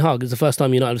Ten Hag. It's the first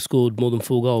time United have scored more than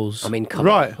 4 goals. I mean, come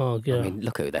on. Oh, yeah. I mean,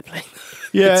 look who they're playing.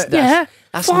 Yeah.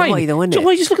 That's fine. naughty though, isn't it?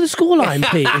 Why just look at the scoreline,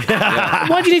 Pete?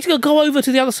 Why do you need to go over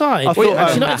to the other side? I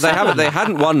thought, they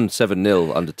hadn't won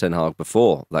 7-0 under Ten Hag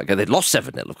before that game. They'd lost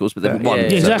 7-0, of course, but they've won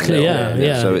 7-0. Exactly,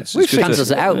 yeah. So it's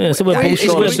cancels it out. Yeah, so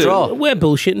we're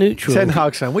bullshit neutral. Ten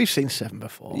Hag saying we've seen 7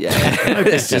 before. Yeah.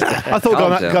 I thought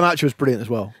Garnacho was brilliant as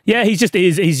well. Yeah,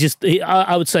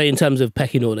 I would say in terms of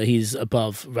pecking order, he's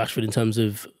above Rashford in terms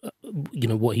of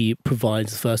what he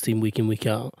provides the first team week in, week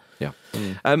out. Yeah.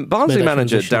 Barnsley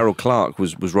manager Daryl Clark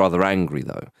was rather angry,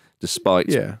 though, despite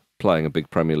playing a big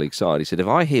Premier League side. He said, if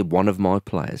I hear one of my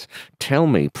players tell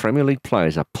me Premier League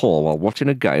players are poor while watching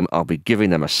a game, I'll be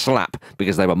giving them a slap,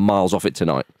 because they were miles off it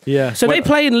tonight. Yeah. So they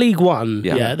play in League One.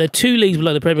 Yeah. They're 2 leagues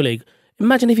below the Premier League.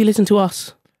 Imagine if you listened to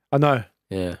us. I know.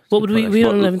 Yeah. What would we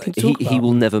don't have anything to talk about. He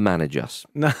will never manage us.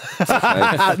 No.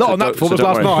 Not on that performance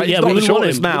last night. Yeah, we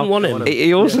wouldn't want him.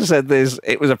 He also said this,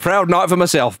 it was a proud night for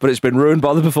myself, but it's been ruined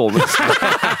by the performance.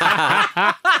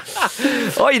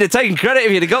 Oh, you'd have taken credit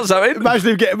if you'd have got something.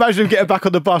 Imagine him getting back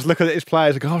on the bus, looking at his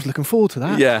players, and go, I was looking forward to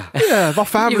that. Yeah. Yeah, my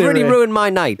family. You've really are here. ruined my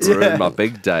night. Ruined my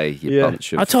big day, you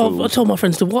bunch of I fools. told my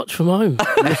friends to watch from home.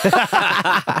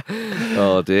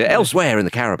 Oh dear. Elsewhere in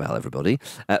the Carabao, everybody,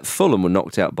 Fulham were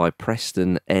knocked out by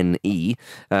Preston NE.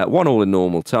 1-1 in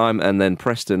normal time, and then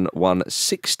Preston won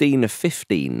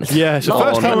 16-15. Yeah, it's the Lot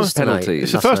first of time. runs tonight.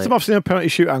 It's the Last first night. time I've seen a penalty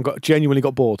shootout and genuinely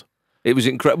got bored. It was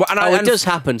incredible. It does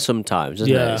happen sometimes,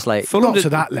 doesn't it? It's like Fulham Not did, to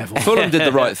that level. Fulham did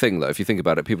the right thing, though. If you think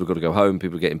about it, people got to go home.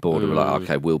 People are getting bored, and we're like,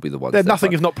 okay, we'll be the ones. They're that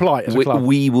nothing fight. if not polite as a club.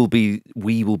 We will be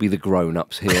the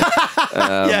grown-ups here.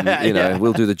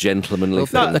 We'll do the gentlemanly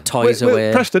thing. put the toys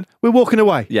away. Preston, we're walking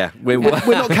away. Yeah, We're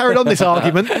not carrying on this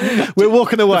argument. We're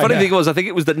walking away. The funny thing was, I think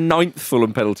it was the 9th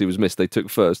Fulham penalty was missed. They took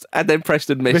first, and then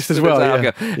Preston missed As well.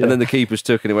 Yeah. And then the keepers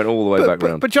took, and it went all the way back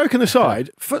round. But joking aside,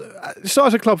 the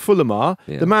size of club Fulham are,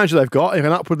 the manager they've got, an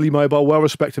upwardly mobile,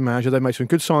 well-respected manager. They've made some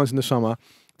good signs in the summer.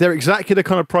 They're exactly the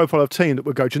kind of profile of team that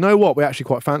would go, do you know what? We actually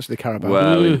quite fancy the Carabao.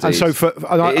 Well, indeed. And so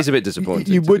it is a bit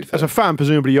disappointing. You to be would, fair. as a fan,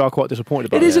 presumably you are quite disappointed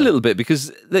about it. It is a little bit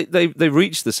because they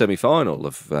reached the semi-final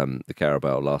of the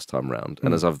Carabao last time round,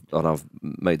 and as I've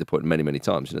made the point many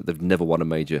times, they've never won a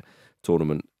major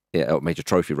tournament, major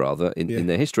trophy rather, in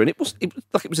their history, and it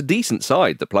was a decent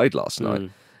side that played last night,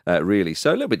 really.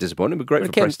 So a little bit disappointing, but great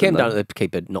for Preston. Came down to the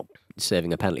keeper not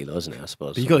saving a penalty, though, isn't it? I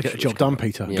suppose. But you've got to get the job done,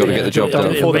 Peter. Got to get the job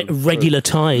done. Regular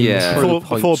times. Yeah.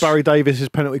 Before Barry Davis's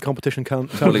penalty competition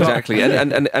comes. Well, exactly,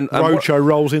 and Roadshow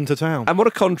rolls into town. And what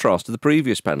a contrast to the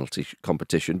previous penalty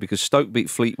competition, because Stoke beat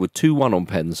Fleetwood 2-1 on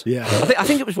pens. Yeah. I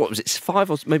think it was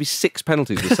 5 or maybe 6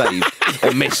 penalties were saved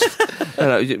or missed.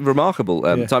 Remarkable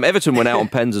time. Everton went out on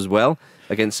pens as well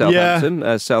against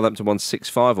Southampton. Southampton won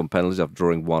 6-5 on penalties after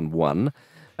drawing 1-1.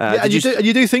 And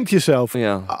you do think to yourself,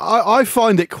 I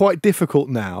find it quite difficult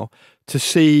now to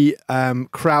see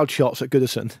crowd shots at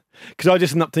Goodison, because I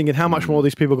just end up thinking how much more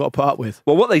these people got to put up with.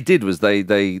 Well, what they did was they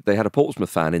had a Portsmouth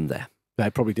fan in there.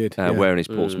 They probably did. Wearing his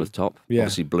Portsmouth top,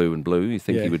 obviously blue and blue. You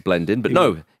think he would blend in, but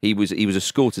no, he was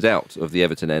escorted out of the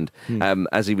Everton end.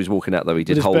 As he was walking out, though, he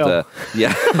did hold I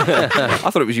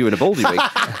thought it was you in a baldy wig.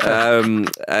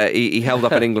 He held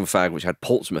up an England flag which had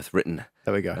Portsmouth written.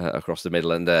 There we go. Across the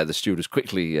middle, and the stewardess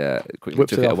quickly Whipped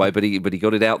took it it off. away, but he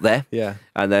got it out there. Yeah.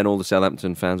 And then all the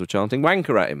Southampton fans were chanting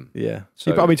 "wanker" at him. Yeah.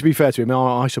 So- I mean, to be fair to him,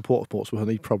 I support Portsmouth,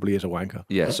 and he probably is a wanker.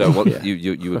 Yeah. So what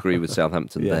you agree with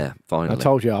Southampton there? Finally, I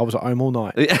told you I was at home all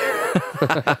night.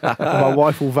 My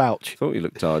wife will vouch. Thought you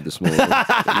looked tired this morning.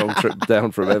 Long trip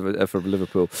down from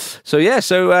Liverpool. So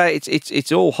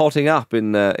it's all hotting up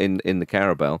in the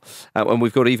Carabao, and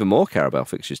we've got even more Carabao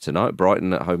fixtures tonight.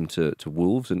 Brighton at home to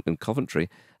Wolves, and Coventry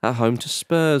at home to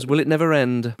Spurs. Will it never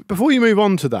end? Before you move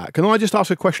on to that, can I just ask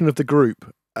a question of the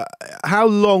group? How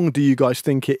long do you guys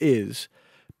think it is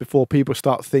before people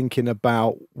start thinking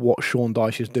about what Sean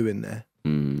Dyche is doing there?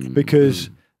 Because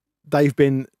they've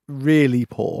been really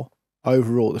poor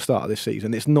overall at the start of this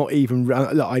season. It's not even.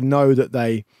 Look, I know that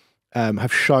they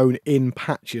have shown in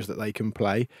patches that they can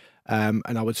play, and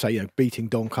I would say beating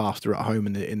Doncaster at home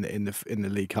in the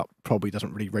League Cup probably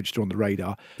doesn't really register on the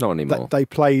radar. Not anymore. They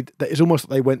played. It's almost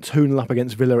like they went 2-0 up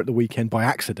against Villa at the weekend by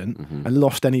accident and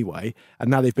lost anyway, and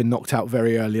now they've been knocked out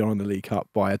very early on in the League Cup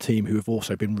by a team who have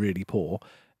also been really poor.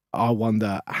 I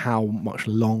wonder how much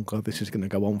longer this is going to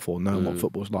go on for, knowing what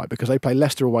football's like, because they play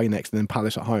Leicester away next and then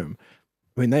Palace at home.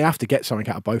 I mean, they have to get something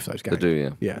out of both those games. They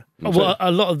do, yeah. Well,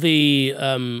 a lot of the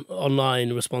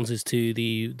online responses to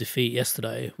the defeat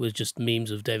yesterday was just memes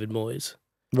of David Moyes.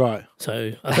 Right.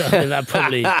 So I think that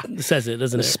probably says it,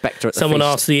 doesn't it? spectre at the Someone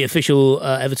feast. asked the official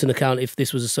Everton account if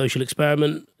this was a social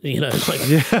experiment. I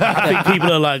think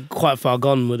people are quite far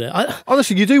gone with it.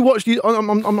 Honestly, you do watch.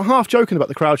 I'm half joking about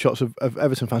the crowd shots of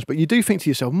Everton fans, but you do think to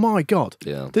yourself, "My God,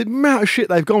 the amount of shit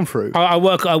they've gone through." I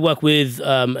work with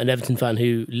an Everton fan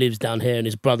who lives down here, and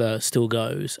his brother still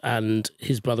goes. And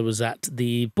his brother was at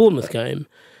the Bournemouth game,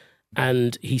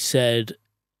 and he said,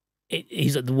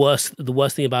 "He's the worst. The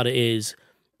worst thing about it is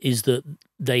that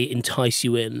they entice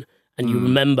you in." And you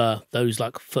remember those,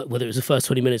 whether it was the first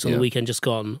 20 minutes on the weekend just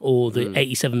gone or the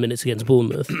 87 minutes against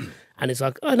Bournemouth. And it's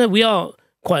like, oh no, we are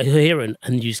quite coherent.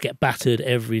 And you just get battered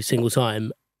every single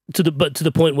time to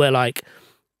the point where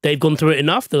they've gone through it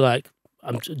enough. They're like,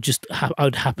 I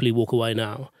would happily walk away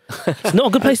now. It's not a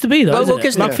good place to be, though, is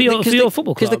it? Like for your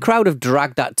football club. Because the crowd have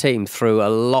dragged that team through a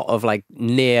lot of like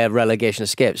near relegation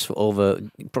escapes for over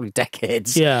probably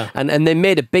decades. Yeah. And they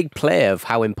made a big play of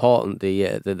how important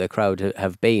the crowd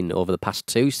have been over the past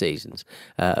 2 seasons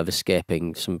of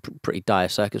escaping some pretty dire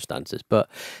circumstances. But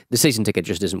the season ticket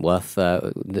just isn't worth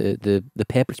the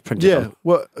paper it's printed on.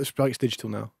 Well, it's digital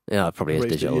now. Yeah, it probably is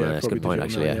digital. That's a good point,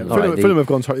 actually. Yeah. Fulham have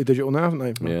gone totally digital now, haven't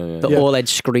they? The OLED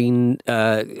screen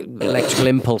electrical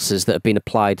impulses that have been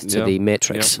applied to the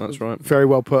matrix. Yeah, that's right. Very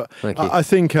well put. Thank you. I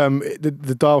think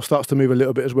the dial starts to move a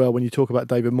little bit as well when you talk about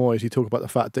David Moyes. You talk about the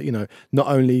fact that, not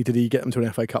only did he get them to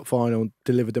an FA Cup final and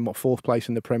delivered them 4th place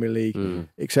in the Premier League,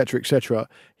 etc.,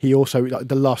 he also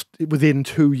within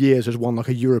 2 years has won like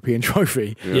a European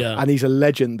trophy. Yeah. And he's a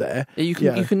legend there. You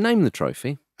can name the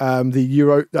trophy. Let me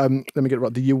get it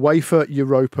right. The UEFA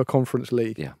Europa Conference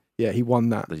League. Yeah, he won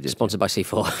that. Sponsored by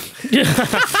C4.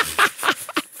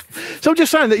 So I'm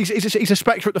just saying that he's a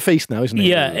spectre at the feast now, isn't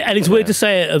he? Yeah, and it's weird to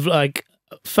say it of like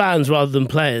fans rather than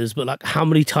players, but like how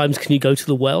many times can you go to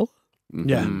the well?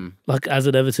 Yeah. Like as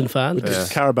an Everton fan?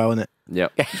 It's Carabao, isn't it? Yeah.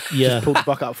 Yeah. Just pull the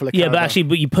bucket up full of Yeah, Carabao.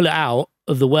 but you pull it out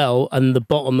of the well and the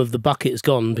bottom of the bucket is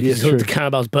gone because the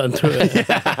Carabao's burned through it.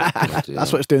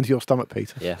 That's what it's doing to your stomach,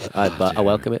 Peter. Yeah, I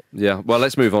welcome it. Yeah, well,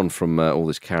 let's move on from all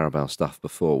this Carabao stuff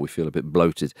before we feel a bit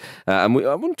bloated. I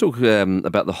want to talk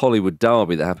about the Hollywood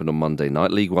derby that happened on Monday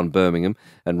night. League One Birmingham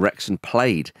and Wrexham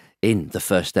played in the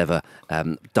first ever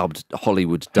dubbed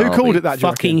Hollywood derby. Who called it that, do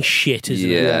you Fucking reckon? shit, isn't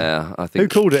it? Yeah, I think. Who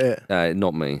called it?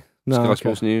 Not me. No, Sky okay.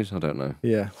 Sports News? I don't know.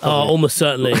 Yeah. Oh, almost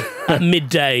certainly. At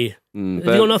midday. Have you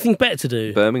got nothing better to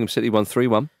do? Birmingham City won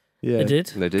 3-1. Yeah. They did?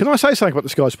 They did. Can I say something about the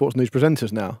Sky Sports News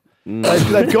presenters now?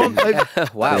 They've gone.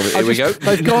 Wow. Here we go.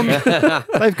 They've gone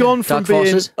from Dark being.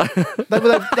 forces.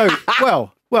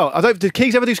 Well, I don't. Did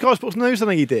Keys ever do Sky Sports News? I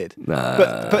think he did. No.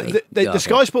 But the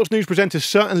Sky Sports News presenters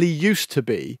certainly used to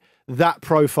be that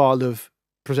profile of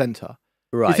presenter.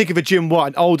 Right. You think of a Jim White,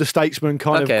 an older statesman,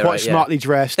 kind of quite smartly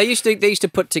dressed. They used to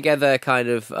put together kind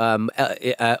of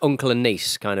uncle and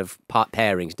niece kind of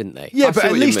pairings, didn't they? Yeah, I but see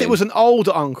at what you least it mean. was an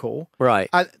older uncle. Right.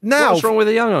 And now, What's wrong with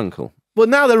a young uncle? well,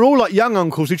 now they're all like young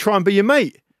uncles who try and be your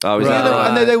mate. Oh, is You know,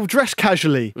 that and they all dress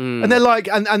casually, and they're like,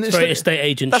 and it's Very estate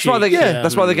agent That's shit. why they get. Yeah.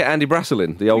 That's why they get Andy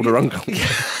Brasselin, the older uncle.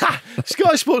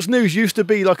 Sky Sports News used to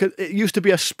be like it used to be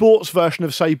a sports version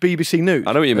of, say, BBC News.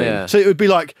 I know what you mean. Yeah. So it would be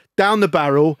like down the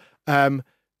barrel,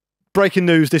 breaking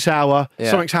news this hour,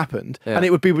 something's happened, and it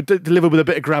would be delivered with a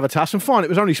bit of gravitas. And fine, it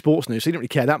was only sports news, so you didn't really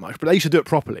care that much, but they used to do it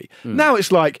properly. Now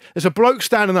it's like there's a bloke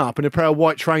standing up in a pair of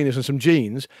white trainers and some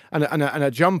jeans and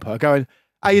a jumper going,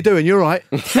 "How you doing? You all right?"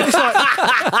 It's like,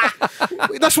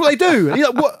 that's what they do. And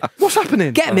you're like, what's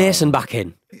happening? Get Mason back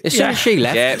in. As soon as she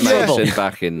left, Get trouble. Mason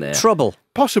back in there. Trouble.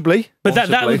 Possibly. But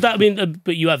that mean,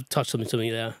 but you have touched on something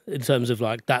there in terms of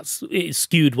like it's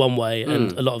skewed one way,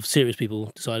 and a lot of serious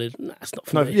people decided that's not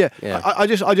for me. Yeah. I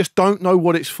just don't know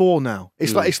what it's for now.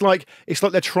 It's like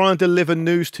they're trying to deliver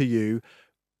news to you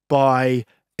by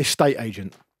estate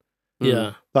agent.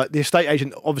 Yeah. Like the estate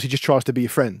agent obviously just tries to be your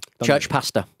friend. Church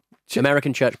pastor.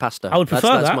 American church pastor. I would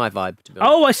prefer that's that. my vibe, to be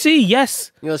honest. Oh, I see.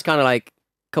 Yes. It's kind of like,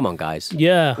 come on, guys.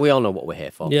 Yeah. We all know what we're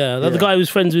here for. Yeah. The guy who was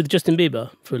friends with Justin Bieber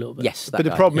for a little bit. Yes. But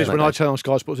the problem is when I turn on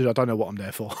Sky Sports, I don't know what I'm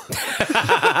there for.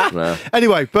 No.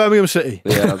 Anyway, Birmingham City.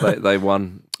 Yeah, they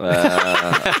won.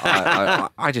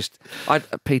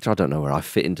 Peter, I don't know where I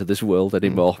fit into this world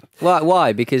anymore.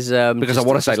 Why? Because I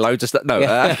want to say loads of stuff. No,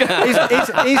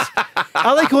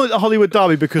 Are they calling it a Hollywood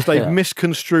derby because they've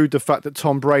misconstrued the fact that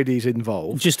Tom Brady's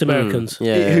involved? Just Americans.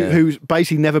 Who's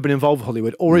basically never been involved with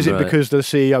Hollywood? Or is it because the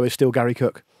CEO is still Gary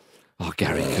Cook? Oh,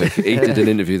 Gary Cook. He did an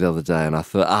interview the other day and I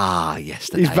thought,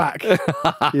 yesterday. He's back.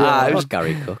 it was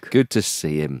Gary Cook. Good to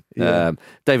see him. Yeah.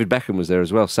 David Beckham was there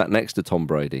as well, sat next to Tom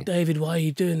Brady. David, why are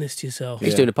you doing this to yourself?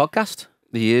 He's doing a podcast.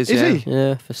 He is, Is yeah. he?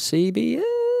 Yeah, for CBS.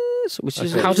 Which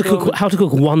is How to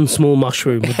cook one small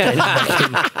mushroom with David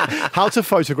Beckham. How to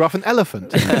photograph an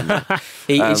elephant.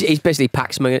 He's basically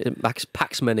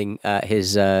Paxmaning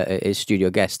his studio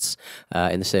guests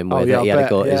in the same way that he had to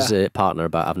go his partner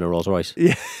about having a Rolls Royce.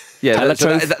 Yeah,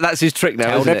 that's his trick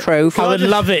now, isn't it? I would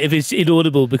love it if it's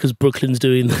inaudible because Brooklyn's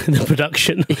doing the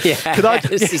production. Yeah, Could I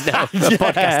he's now a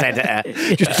podcast editor.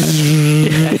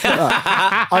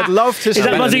 I'd love to Is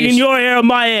that buzzing in your ear or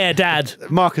my ear, Dad?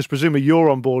 Marcus, presumably you're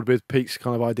on board with Pete's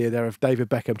kind of idea there of David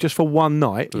Beckham just for one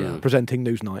night presenting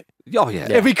Newsnight. Oh, yeah.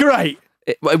 It'd be great.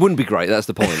 It wouldn't be great, that's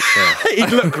the point. He'd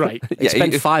look great. He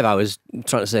spent 5 hours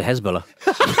trying to say Hezbollah.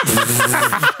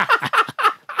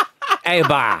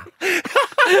 Eba.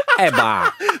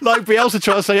 Like Bielsa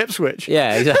trying to say Ipswich.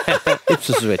 Yeah, exactly.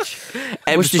 Ipswich.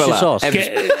 Worcestershire sauce.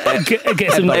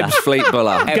 Get some Ebbs Fleet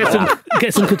Buller.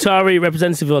 get some Qatari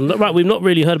representative on. Right, we've not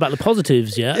really heard about the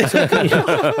positives yet. So,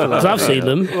 because I've seen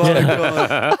them.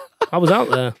 Yeah. I was out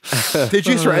there. Did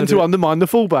you threaten to undermine the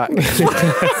fullback?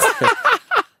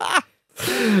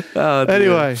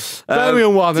 Anyway,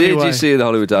 Birmingham won. Did you see the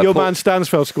Hollywood Derby? Your man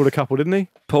Stansfeld scored a couple, didn't he?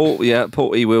 Paul,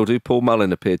 he will do. Paul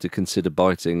Mullin appeared to consider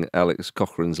biting Alex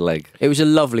Cochrane's leg. It was a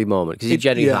lovely moment because he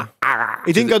genuinely.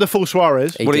 He didn't go the full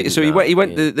Suarez. He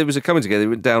went. There was a coming together. He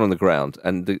went down on the ground,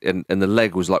 and the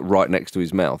leg was like right next to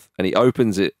his mouth, and he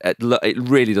opens it. It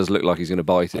really does look like he's going to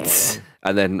bite it,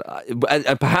 and then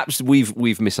and perhaps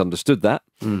we've misunderstood that.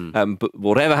 But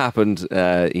whatever happened,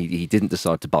 he didn't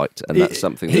decide to bite, and that's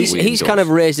something that he's kind of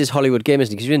raised his Hollywood game,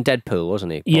 isn't he? Because he was in Deadpool,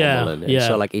 wasn't he? Yeah, Mullin? yeah.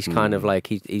 So like he's kind of like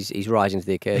he's rising to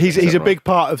the occasion. He's a big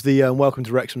part of the Welcome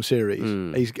to Wrexham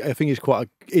series. I think he's quite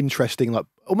interesting, like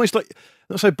almost like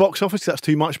not so box office. That's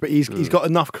too much, but he's got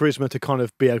enough charisma to kind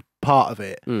of be a part of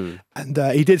it. And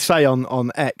he did say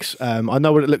on X, I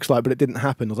know what it looks like, but it didn't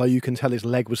happen. Although you can tell his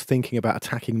leg was thinking about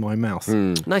attacking my mouth.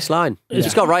 Nice line.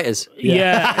 He's got writers.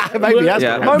 Yeah, Maybe he has.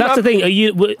 That's the thing.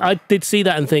 I did see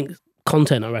that and think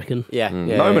content. I reckon.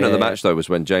 Moment of the match though was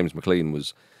when James McLean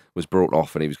was brought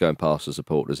off and he was going past the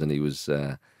supporters and he was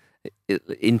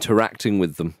interacting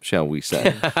with them, shall we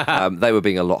say. They were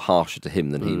being a lot harsher to him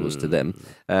than he was to them.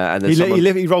 And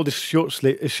then he rolled his shorts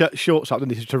up,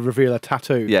 didn't he, to reveal a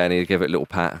tattoo. Yeah, and he gave it a little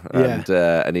pat.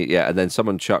 And then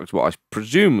someone chucked what I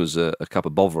presume was a cup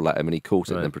of Bovril at him, and he caught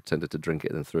it and then pretended to drink it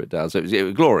and then threw it down. So it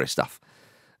was glorious stuff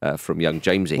from young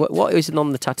Jamesy. What is it on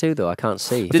the tattoo though? I can't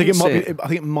see. I think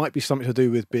it might be something to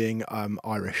do with being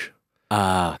Irish.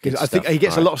 I think he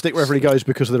gets a lot of stick wherever he goes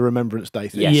because of the Remembrance Day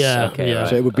thing. Yes. Yeah, Okay, yeah.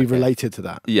 So it would be related to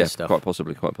that. Yeah, quite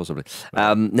possibly.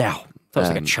 Now, That was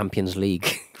like a Champions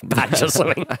League badge or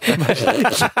something.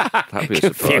 that'd be a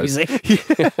surprise. Confusing.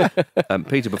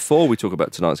 Peter, before we talk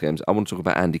about tonight's games, I want to talk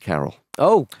about Andy Carroll.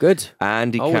 Oh, good.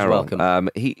 Andy Always Carroll. welcome.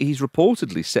 He's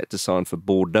reportedly set to sign for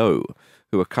Bordeaux,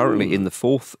 who are currently in the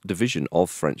 4th division of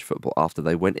French football after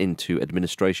they went into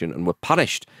administration and were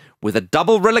punished with a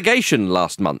double relegation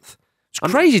last month. It's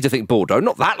crazy to think Bordeaux,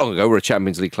 not that long ago, were a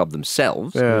Champions League club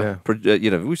themselves. Yeah.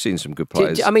 We've seen some good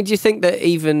players. Do you think that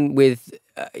even with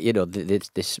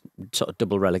this sort of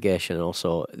double relegation, and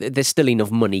also there's still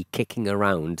enough money kicking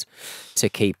around to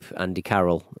keep Andy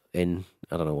Carroll in?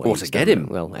 I don't know what to get him.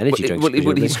 Well, energy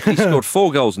drinks. He scored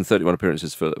 4 goals in 31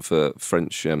 appearances for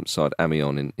French side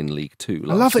Amiens in League 2.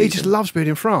 I love that he just loves being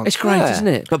in France. It's great, isn't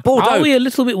it? But Bordeaux. Are we a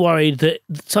little bit worried that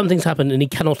something's happened and he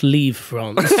cannot leave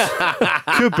France?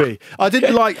 Could be. I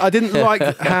didn't like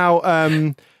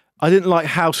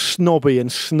how snobby and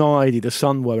snidey the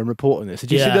Sun were in reporting this.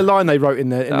 Did you see the line they wrote in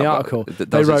the article?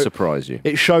 Does it surprise you?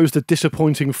 It shows the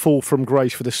disappointing fall from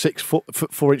grace for the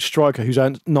 6'4" striker who's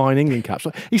earned 9 England caps.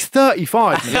 He's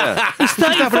 35. Yeah. He's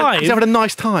 35. He's having a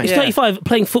nice time. He's 35,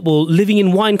 playing football, living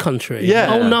in wine country.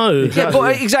 Yeah. Oh no.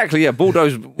 Exactly. Yeah,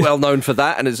 Bordeaux's well known for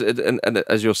that, and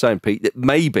as you're saying, Pete, it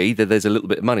may be that there's a little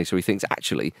bit of money, so he thinks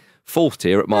actually 4th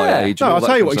tier at my age. No, I'll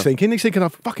tell you what he's thinking. He's thinking, I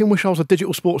fucking wish I was a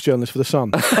digital sports journalist for the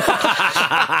Sun.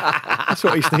 That's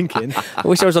what he's thinking. I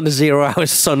wish I was on a 0-hour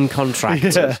Sun contract. Yeah.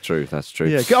 That's true.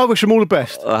 Yeah, I wish him all the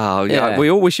best. Oh, yeah. We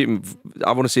all wish him.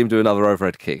 I want to see him do another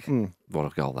overhead kick. What a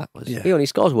goal that was. Yeah. He only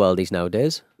scores worldies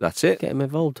nowadays. That's it. Get him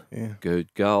involved. Yeah.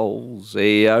 Good goals.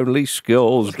 He only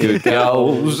scores good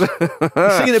goals. He's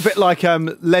singing a bit like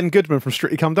Len Goodman from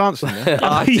Strictly Come Dancing.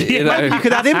 Yeah? You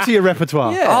could add him to your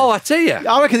repertoire. Yeah. Oh, I tell you.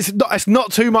 I reckon it's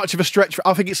not too much of a stretch.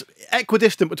 I think it's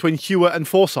equidistant between Hewitt and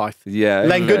Forsyth. Yeah.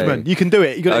 Len Goodman. You can do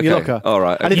it. You got it in your locker. All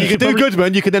right. And if you can do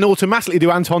Goodman, you can then automatically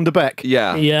do Anton de Beek.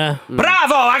 Yeah. Yeah.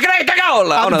 Bravo! I great the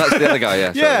goal! Oh, no, that's the other guy.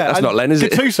 Yeah. Sorry. That's not Len, is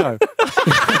it? Gattuso.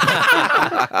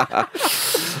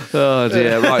 Oh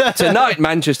dear! Right, tonight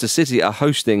Manchester City are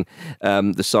hosting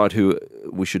the side who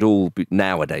we should all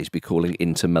nowadays be calling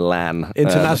Inter Milan.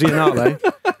 Internazionale.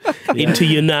 Into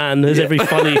your nan, as every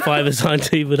funny five-a-side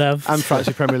team would have. And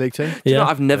Fancy Premier League team. You know,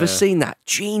 I've never seen that.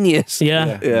 Genius.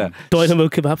 Yeah. Dynamo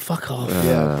kebab, fuck off.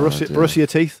 Yeah. Borussia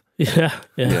teeth. Yeah.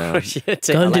 Go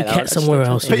and do Ket somewhere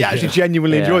else. But you actually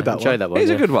genuinely enjoyed that one.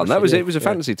 It's a good one. It was a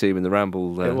fantasy team in the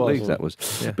Ramble League. That was.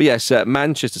 Yeah. But yes,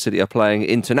 Manchester City are playing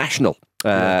International.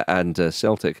 And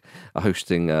Celtic are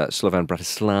hosting Slovan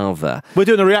Bratislava. We're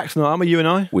doing a reaction, aren't we, you and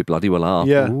I? We bloody well are.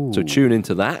 Yeah. So tune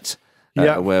into that,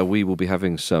 where we will be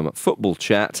having some football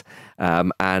chat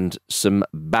and some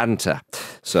banter.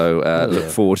 So look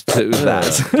forward to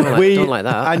that. Don't like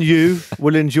that. And you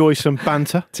will enjoy some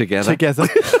banter Together.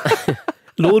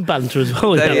 Lord Banter as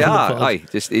well. There you are. Aye,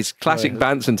 it's classic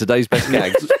bants and today's best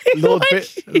gags.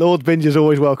 Lord Binge is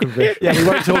always welcome, Vish. Yeah, we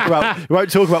won't talk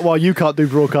about why you can't do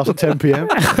broadcast at 10 p.m.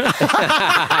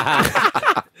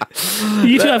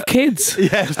 You two have kids.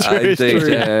 Yeah, it's true. It's Indeed,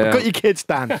 true. yeah. Got your kids,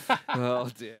 Dan. Oh,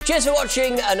 dear. Cheers for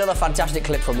watching another fantastic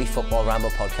clip from the Football Ramble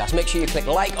podcast. Make sure you click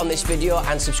like on this video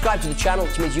and subscribe to the channel,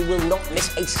 which means you will not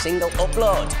miss a single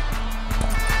upload.